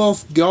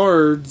Commonwealth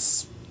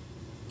guards...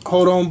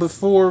 Hold on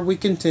before we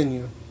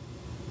continue.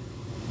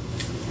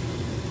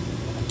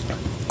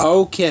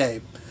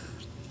 Okay.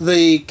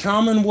 The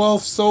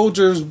Commonwealth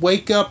soldiers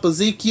wake up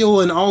Ezekiel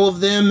and all of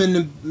them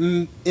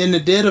in the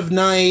dead of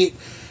night,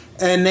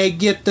 and they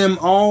get them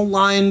all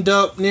lined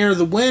up near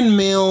the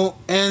windmill,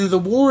 and the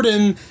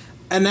warden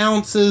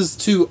announces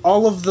to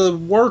all of the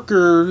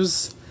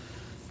workers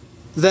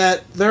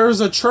that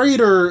there's a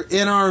traitor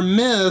in our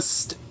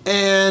midst.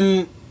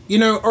 And, you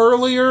know,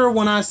 earlier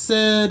when I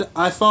said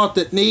I thought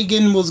that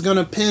Negan was going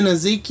to pin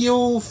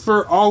Ezekiel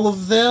for all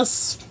of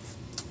this,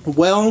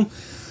 well,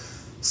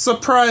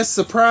 surprise,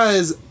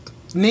 surprise,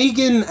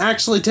 Negan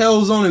actually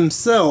tells on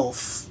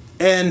himself,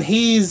 and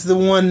he's the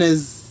one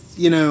that's,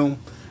 you know,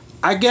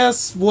 I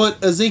guess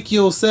what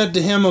Ezekiel said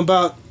to him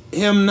about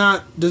him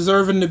not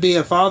deserving to be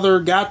a father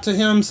got to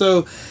him.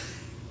 So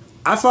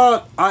I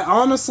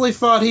honestly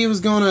thought he was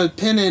going to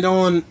pin it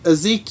on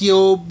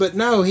Ezekiel, but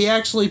no, he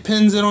actually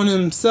pins it on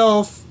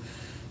himself,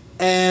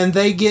 and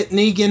they get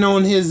Negan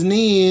on his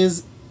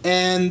knees,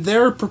 and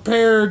they're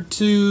prepared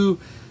to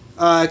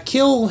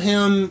kill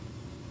him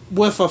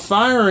with a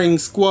firing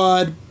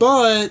squad.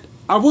 But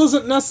I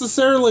wasn't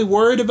necessarily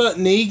worried about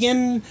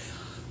Negan,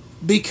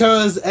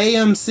 because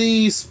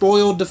AMC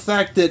spoiled the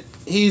fact that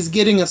he's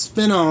getting a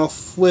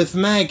spinoff with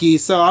Maggie,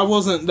 so I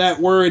wasn't that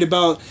worried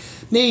about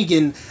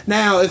Negan.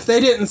 Now, if they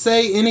didn't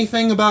say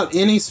anything about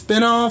any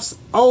spinoffs,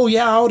 oh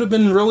yeah, I would have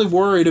been really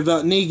worried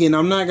about Negan,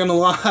 I'm not gonna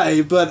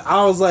lie. But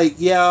I was like,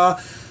 yeah,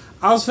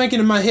 I was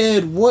thinking in my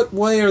head, what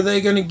way are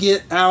they gonna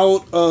get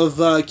out of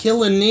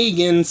killing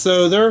Negan?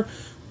 So they're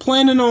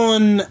planning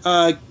on,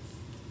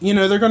 you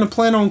know, they're going to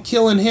plan on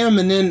killing him,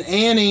 and then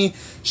Annie,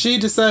 she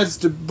decides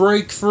to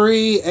break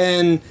free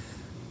and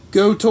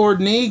go toward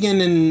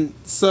Negan, and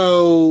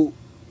so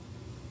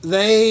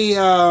they,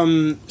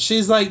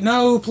 she's like,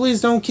 no,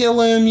 please don't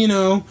kill him, you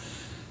know.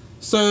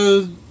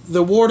 So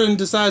the warden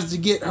decides to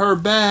get her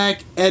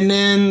back, and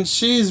then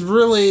she's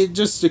really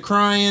just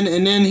crying,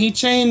 and then he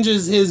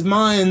changes his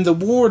mind, the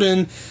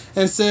warden,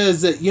 and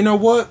says that, you know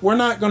what, we're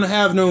not going to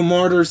have no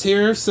martyrs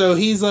here. So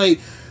he's like,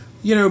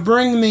 you know,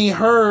 bring me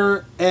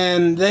her,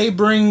 and they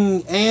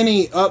bring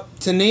Annie up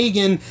to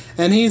Negan,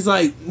 and he's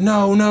like,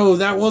 no,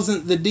 that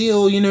wasn't the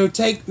deal, you know,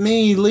 take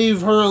me,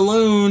 leave her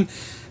alone.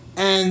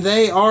 And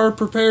they are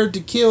prepared to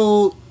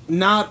kill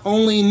not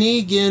only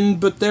Negan,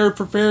 but they're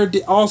prepared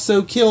to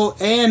also kill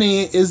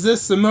Annie. Is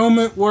this the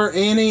moment where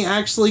Annie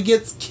actually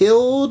gets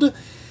killed?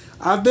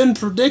 I've been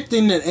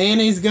predicting that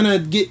Annie's gonna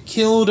get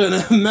killed in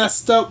a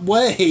messed up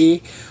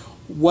way.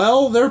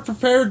 Well, they're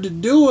prepared to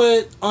do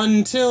it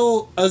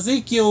until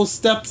Ezekiel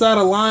steps out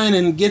of line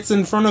and gets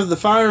in front of the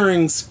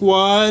firing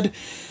squad,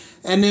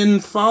 and then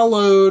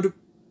followed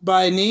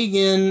by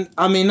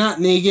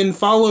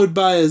followed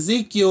by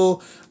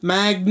Ezekiel,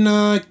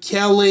 Magna,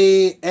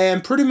 Kelly,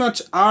 and pretty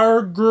much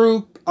our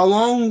group,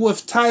 along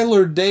with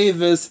Tyler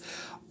Davis,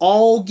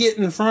 all get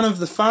in front of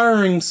the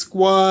firing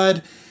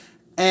squad,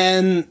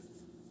 and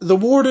the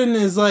warden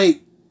is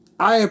like,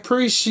 I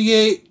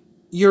appreciate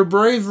your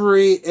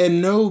bravery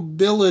and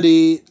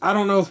nobility. I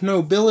don't know if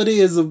nobility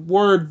is a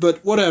word,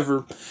 but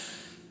whatever.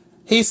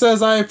 He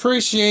says, I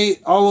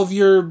appreciate all of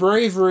your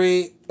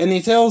bravery, and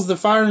he tells the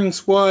firing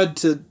squad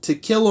to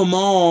kill them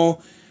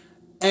all.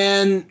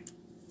 And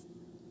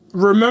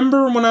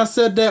remember when I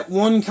said that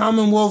one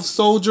Commonwealth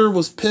soldier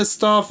was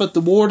pissed off at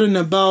the warden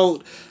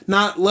about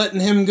not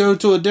letting him go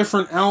to a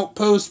different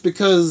outpost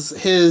because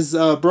his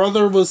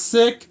brother was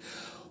sick?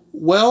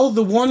 Well,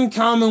 the one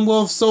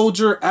Commonwealth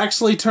soldier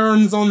actually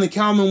turns on the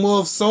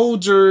Commonwealth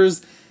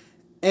soldiers,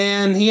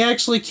 and he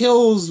actually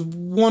kills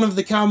one of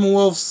the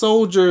Commonwealth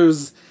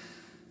soldiers.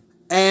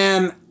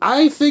 And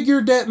I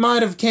figured that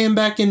might have came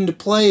back into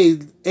play,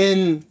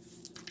 and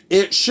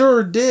it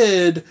sure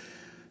did.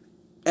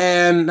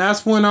 And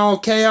that's when all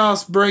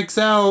chaos breaks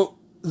out.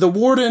 The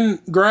warden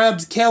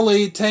grabs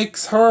Kelly,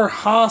 takes her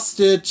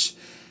hostage,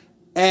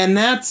 and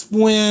that's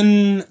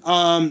when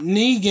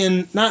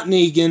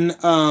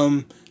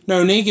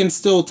Negan's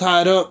still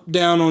tied up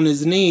down on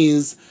his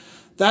knees.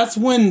 That's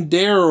when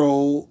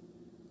Daryl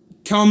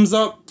comes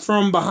up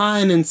from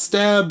behind and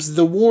stabs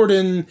the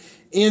warden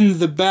in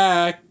the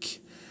back.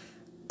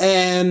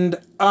 And,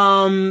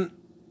 one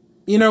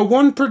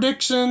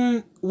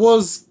prediction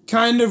was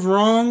kind of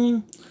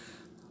wrong.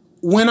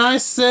 When I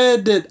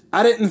said that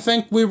I didn't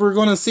think we were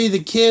going to see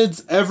the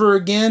kids ever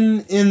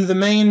again in the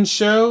main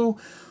show,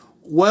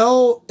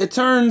 well, it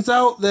turns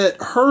out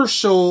that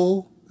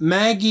Herschel,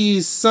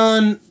 Maggie's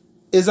son,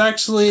 is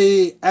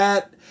actually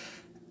at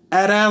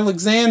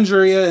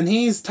Alexandria, and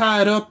he's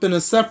tied up in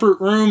a separate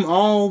room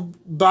all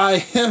by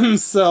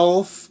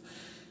himself.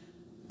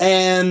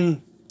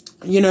 And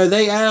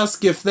they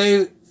ask if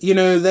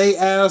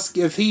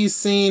he's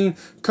seen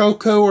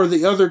Coco or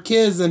the other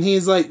kids, and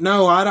he's like,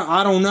 no, I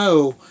don't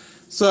know.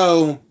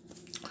 So,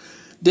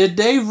 did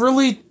they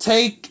really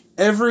take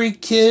every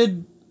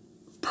kid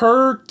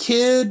per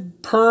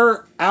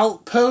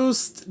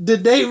outpost?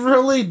 Did they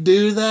really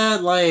do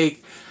that?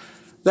 Like,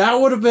 that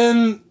would have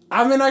been,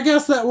 I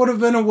guess that would have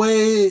been a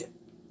way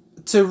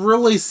to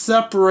really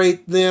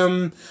separate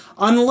them,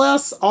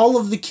 unless all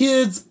of the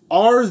kids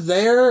are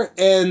there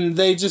and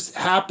they just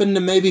happen to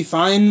maybe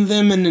find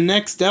them in the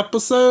next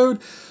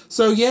episode.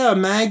 So yeah,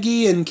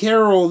 Maggie and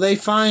Carol, they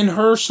find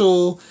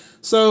Herschel.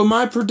 So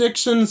my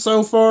prediction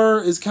so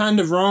far is kind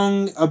of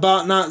wrong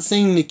about not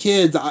seeing the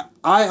kids.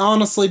 I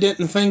honestly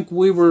didn't think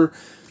we were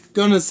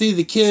going to see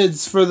the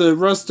kids for the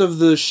rest of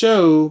the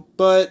show,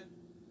 but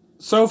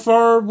so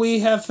far they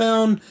have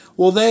found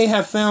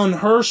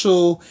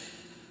Herschel.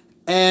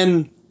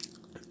 And,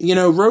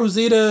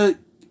 Rosita,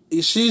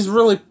 she's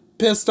really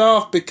pissed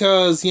off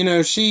because,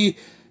 she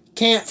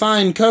can't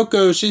find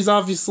Coco. She's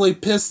obviously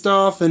pissed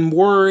off and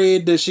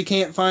worried that she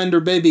can't find her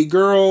baby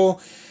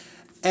girl.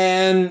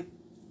 And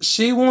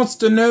she wants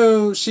to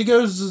know, she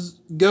goes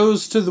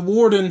to the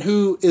warden,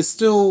 who is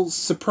still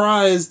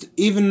surprised,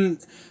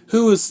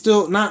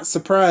 not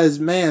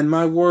surprised, man,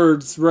 my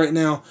words right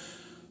now.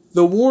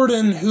 The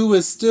warden, who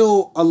is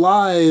still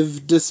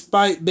alive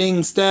despite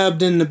being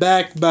stabbed in the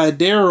back by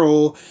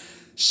Daryl,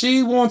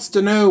 she wants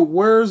to know,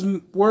 where's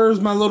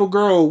my little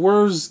girl?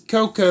 Where's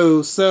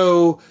Coco?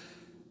 So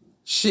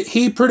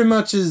he pretty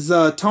much is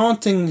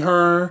taunting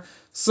her.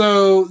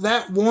 So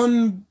that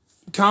one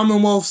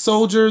Commonwealth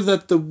soldier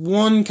that the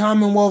one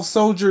Commonwealth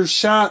soldier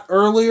shot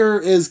earlier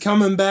is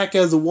coming back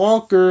as a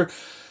walker.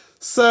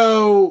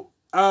 So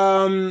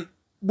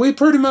we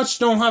pretty much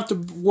don't have to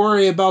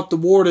worry about the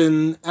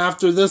warden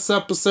after this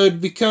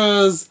episode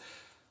because,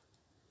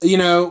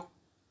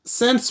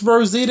 since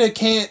Rosita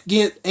can't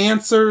get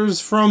answers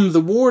from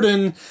the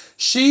warden,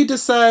 she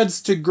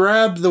decides to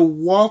grab the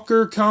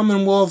walker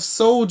Commonwealth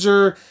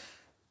soldier,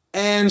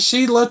 and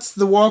she lets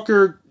the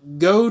walker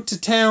go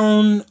to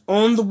town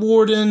on the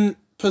warden,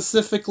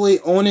 specifically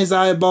on his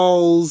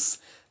eyeballs,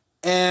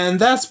 and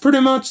that's pretty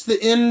much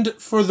the end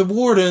for the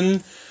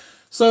warden.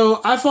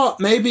 So I thought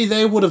maybe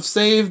they would have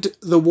saved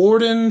the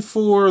warden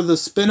for the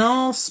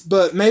spin-offs,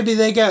 but maybe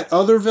they got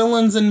other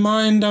villains in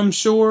mind, I'm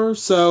sure.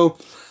 So,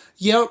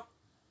 yep,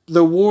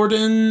 the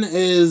warden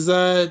is,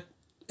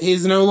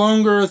 he's no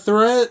longer a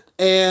threat,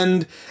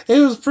 and it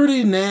was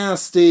pretty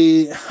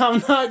nasty.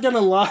 I'm not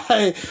gonna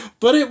lie,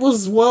 but it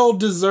was well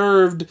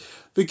deserved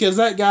because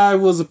that guy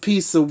was a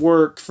piece of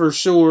work for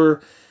sure.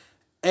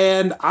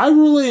 And I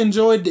really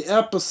enjoyed the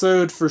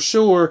episode for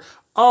sure.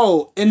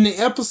 Oh, and the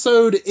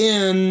episode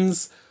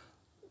ends,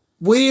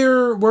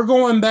 we're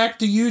going back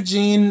to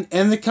Eugene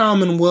and the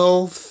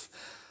Commonwealth.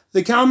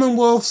 The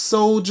Commonwealth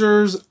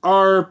soldiers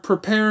are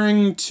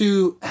preparing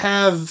to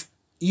have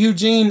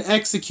Eugene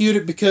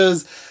executed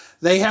because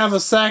they have a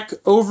sack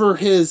over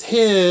his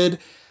head,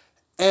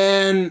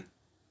 and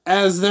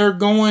as they're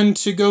going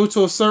to go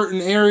to a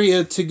certain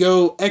area to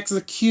go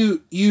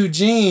execute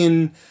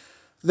Eugene,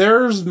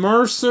 there's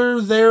Mercer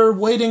there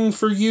waiting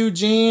for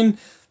Eugene.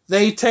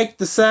 They take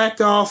the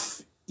sack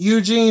off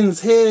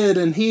Eugene's head,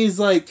 and he's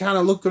like kind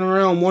of looking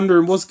around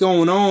wondering what's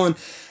going on,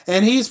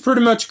 and he's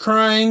pretty much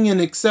crying and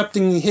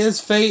accepting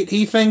his fate.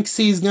 He thinks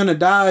he's gonna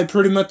die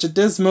pretty much at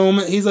this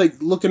moment. He's like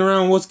looking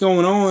around what's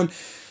going on,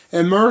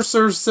 and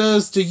Mercer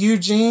says to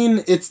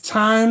Eugene, it's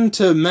time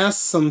to mess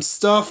some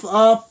stuff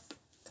up,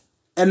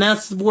 and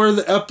that's where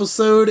the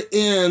episode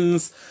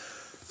ends.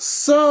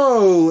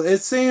 So it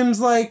seems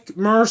like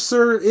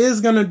Mercer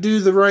is gonna do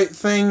the right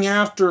thing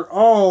after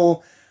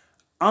all.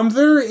 I'm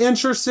very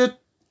interested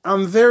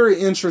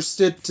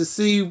to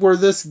see where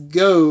this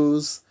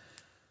goes.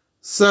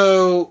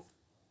 So,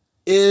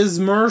 is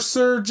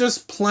Mercer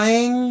just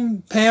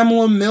playing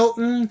Pamela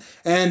Milton,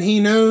 and he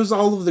knows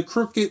all of the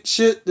crooked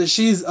shit that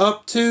she's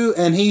up to,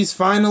 and he's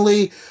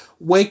finally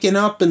waking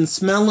up and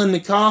smelling the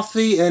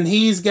coffee, and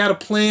he's got a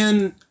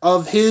plan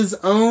of his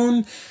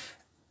own?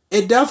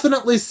 It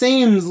definitely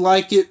seems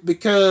like it,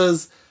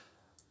 because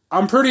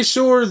I'm pretty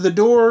sure the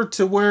door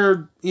to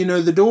where,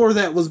 the door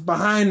that was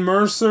behind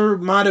Mercer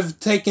might have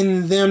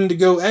taken them to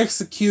go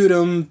execute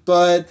him,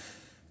 but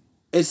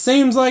it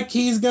seems like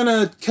he's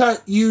gonna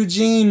cut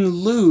Eugene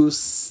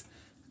loose.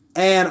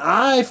 And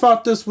I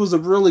thought this was a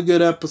really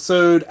good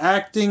episode,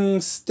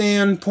 acting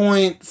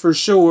standpoint for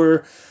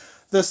sure.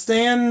 The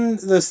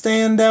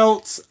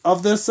standouts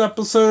of this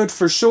episode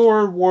for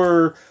sure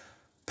were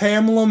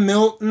Pamela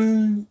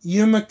Milton,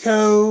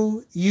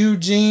 Yumiko,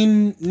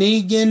 Eugene,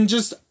 Negan,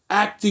 just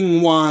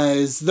acting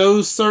wise,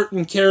 those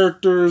certain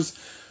characters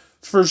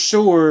for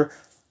sure.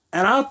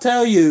 And I'll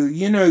tell you,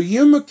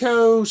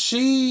 Yumiko,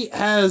 she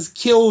has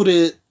killed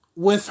it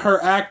with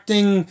her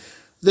acting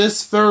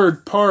this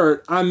third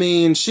part. I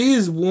mean,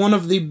 she's one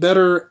of the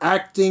better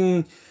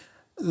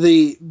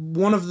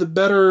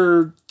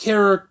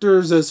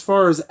characters as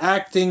far as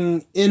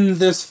acting in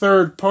this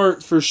third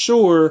part for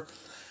sure.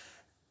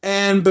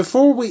 And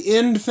before we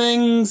end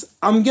things,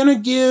 I'm going to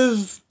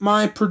give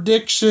my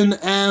prediction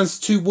as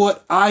to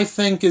what I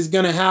think is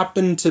going to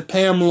happen to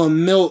Pamela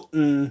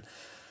Milton.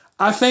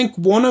 I think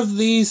one of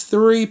these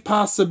three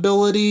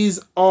possibilities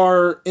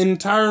are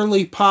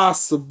entirely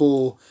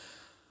possible.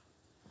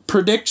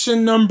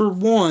 Prediction number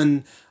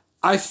 1,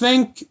 I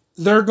think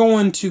they're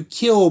going to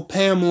kill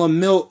Pamela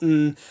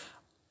Milton.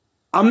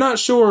 I'm not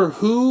sure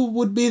who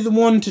would be the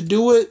one to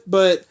do it,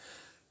 but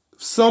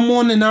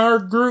someone in our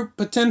group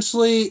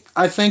potentially,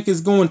 I think, is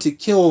going to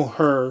kill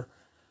her.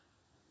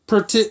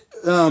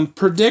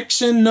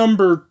 Prediction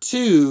number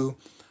 2,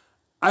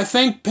 I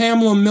think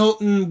Pamela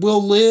Milton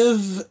will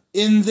live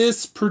in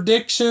this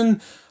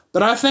prediction,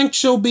 but I think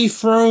she'll be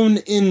thrown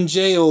in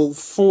jail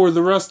for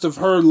the rest of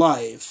her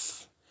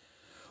life.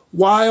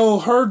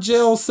 While her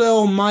jail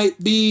cell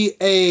might be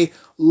a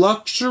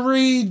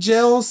luxury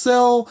jail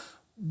cell,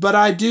 but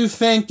I do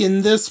think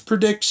in this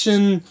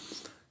prediction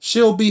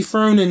she'll be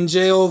thrown in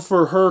jail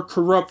for her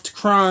corrupt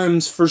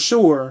crimes for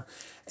sure.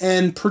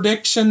 And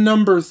prediction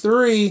number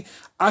 3,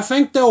 I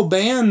think they'll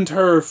ban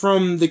her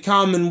from the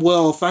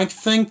Commonwealth. I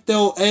think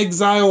they'll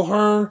exile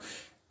her,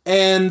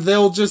 and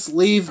they'll just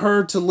leave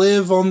her to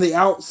live on the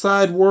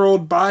outside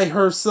world by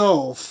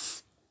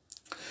herself.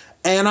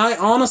 And I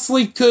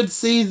honestly could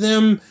see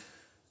them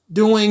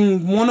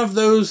doing one of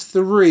those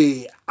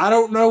 3. I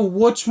don't know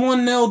which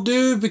one they'll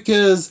do,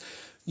 because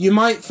you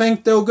might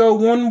think they'll go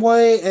one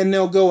way and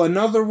they'll go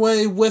another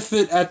way with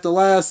it at the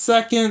last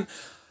second.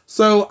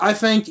 So I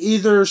think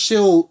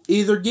she'll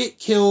either get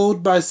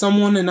killed by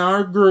someone in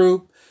our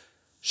group,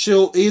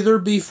 she'll either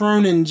be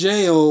thrown in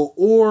jail,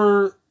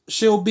 or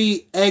she'll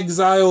be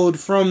exiled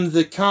from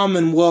the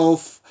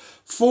Commonwealth,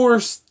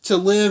 forced to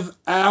live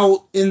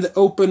out in the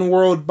open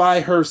world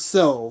by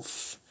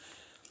herself.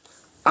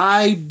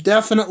 I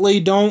definitely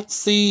don't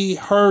see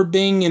her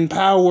being in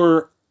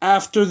power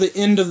after the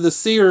end of the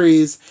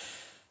series.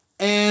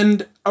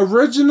 And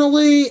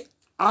originally,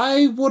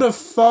 I would have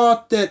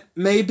thought that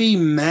maybe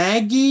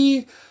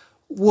Maggie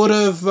would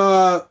have,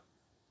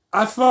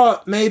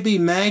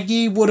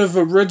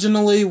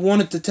 originally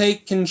wanted to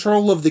take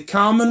control of the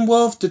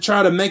Commonwealth to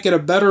try to make it a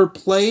better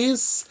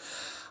place.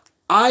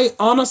 I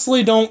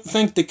honestly don't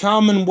think the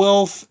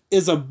Commonwealth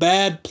is a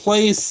bad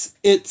place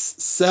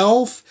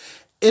itself.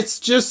 It's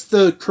just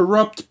the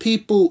corrupt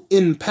people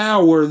in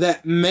power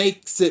that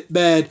makes it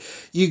bad.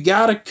 You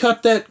gotta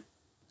cut that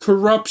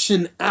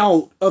corruption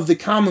out of the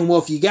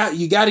Commonwealth. You got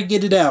to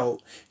get it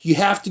out. You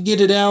have to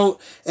get it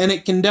out, and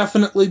it can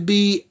definitely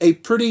be a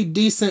pretty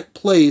decent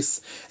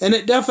place. And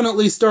it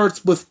definitely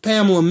starts with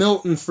Pamela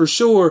Milton for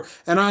sure,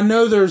 and I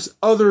know there's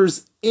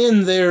others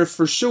in there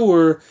for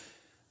sure.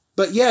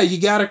 But yeah, you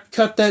got to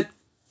cut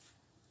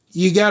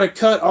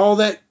all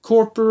that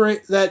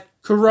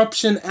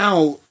corruption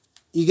out.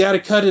 You got to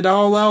cut it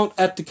all out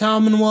at the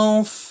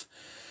Commonwealth.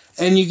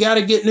 And you got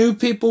to get new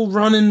people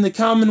running the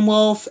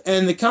Commonwealth.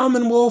 And the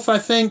Commonwealth, I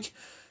think,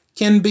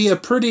 can be a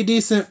pretty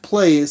decent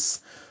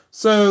place.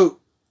 So,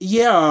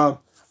 yeah,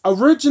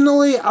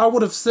 originally I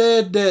would have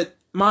said that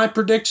my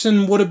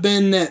prediction would have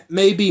been that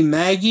maybe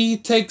Maggie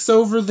takes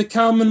over the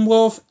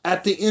Commonwealth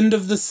at the end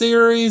of the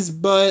series,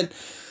 but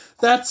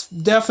that's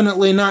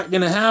definitely not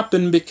going to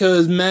happen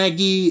because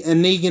Maggie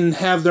and Negan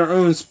have their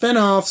own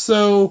spinoff.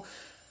 So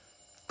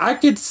I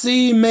could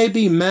see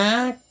maybe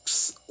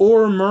Max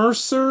or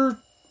Mercer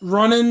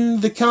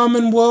running the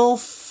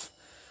Commonwealth.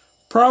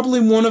 Probably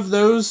one of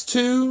those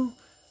two.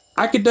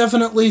 I could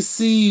definitely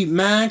see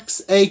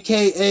Max,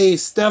 aka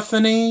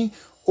Stephanie,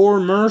 or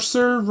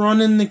Mercer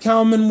running the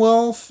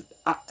Commonwealth.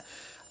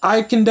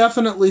 I can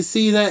definitely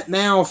see that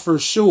now for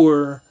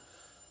sure.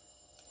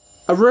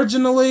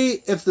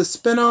 Originally, if the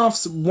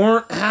spinoffs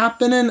weren't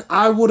happening,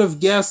 I would have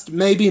guessed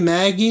maybe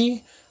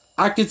Maggie.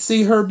 I could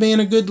see her being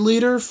a good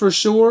leader for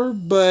sure,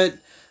 but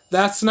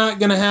that's not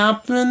going to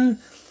happen.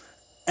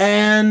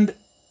 And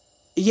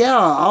yeah,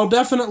 I'll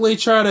definitely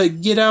try to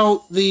get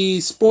out the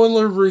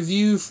spoiler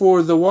review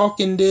for The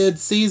Walking Dead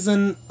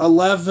Season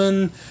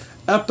 11,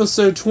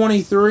 Episode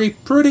 23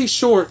 pretty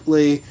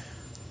shortly.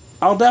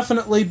 I'll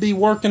definitely be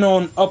working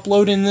on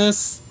uploading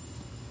this.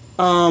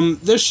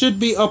 This should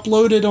be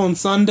uploaded on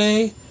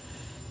Sunday.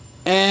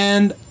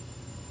 And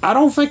I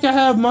don't think I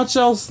have much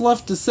else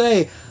left to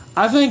say.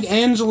 I think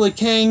Angela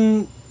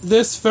Kang,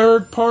 this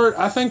third part,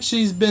 I think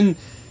she's been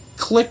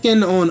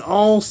clicking on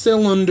all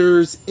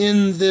cylinders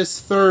in this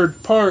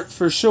third part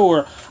for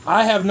sure.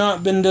 I have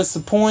not been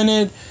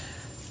disappointed,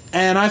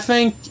 and I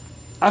think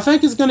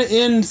it's going to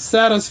end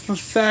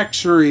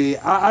satisfactory.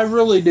 I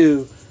really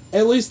do.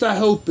 At least I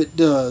hope it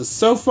does.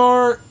 So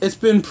far, it's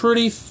been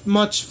pretty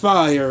much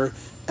fire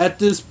at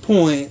this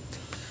point,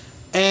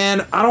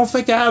 and I don't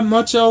think I have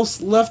much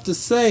else left to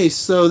say,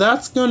 so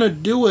that's going to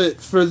do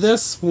it for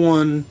this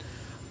one.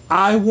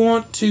 I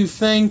want to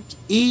thank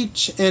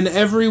each and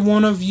every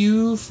one of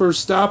you for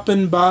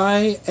stopping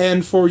by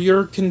and for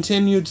your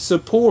continued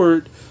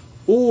support.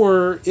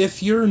 Or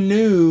if you're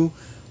new,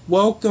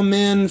 welcome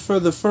in for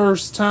the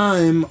first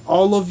time.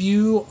 All of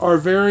you are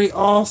very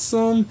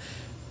awesome,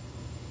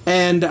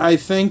 and I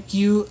thank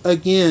you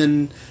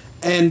again.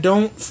 And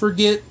don't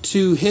forget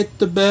to hit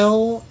the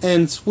bell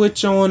and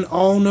switch on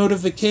all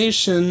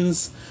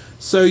notifications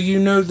so you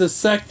know the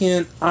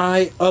second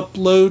I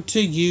upload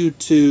to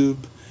YouTube.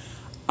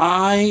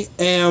 I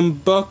am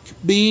Buck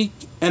Beak,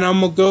 and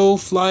I'm gonna go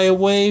fly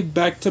away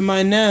back to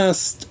my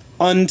nest.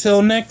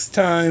 Until next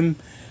time,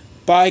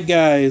 bye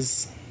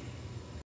guys.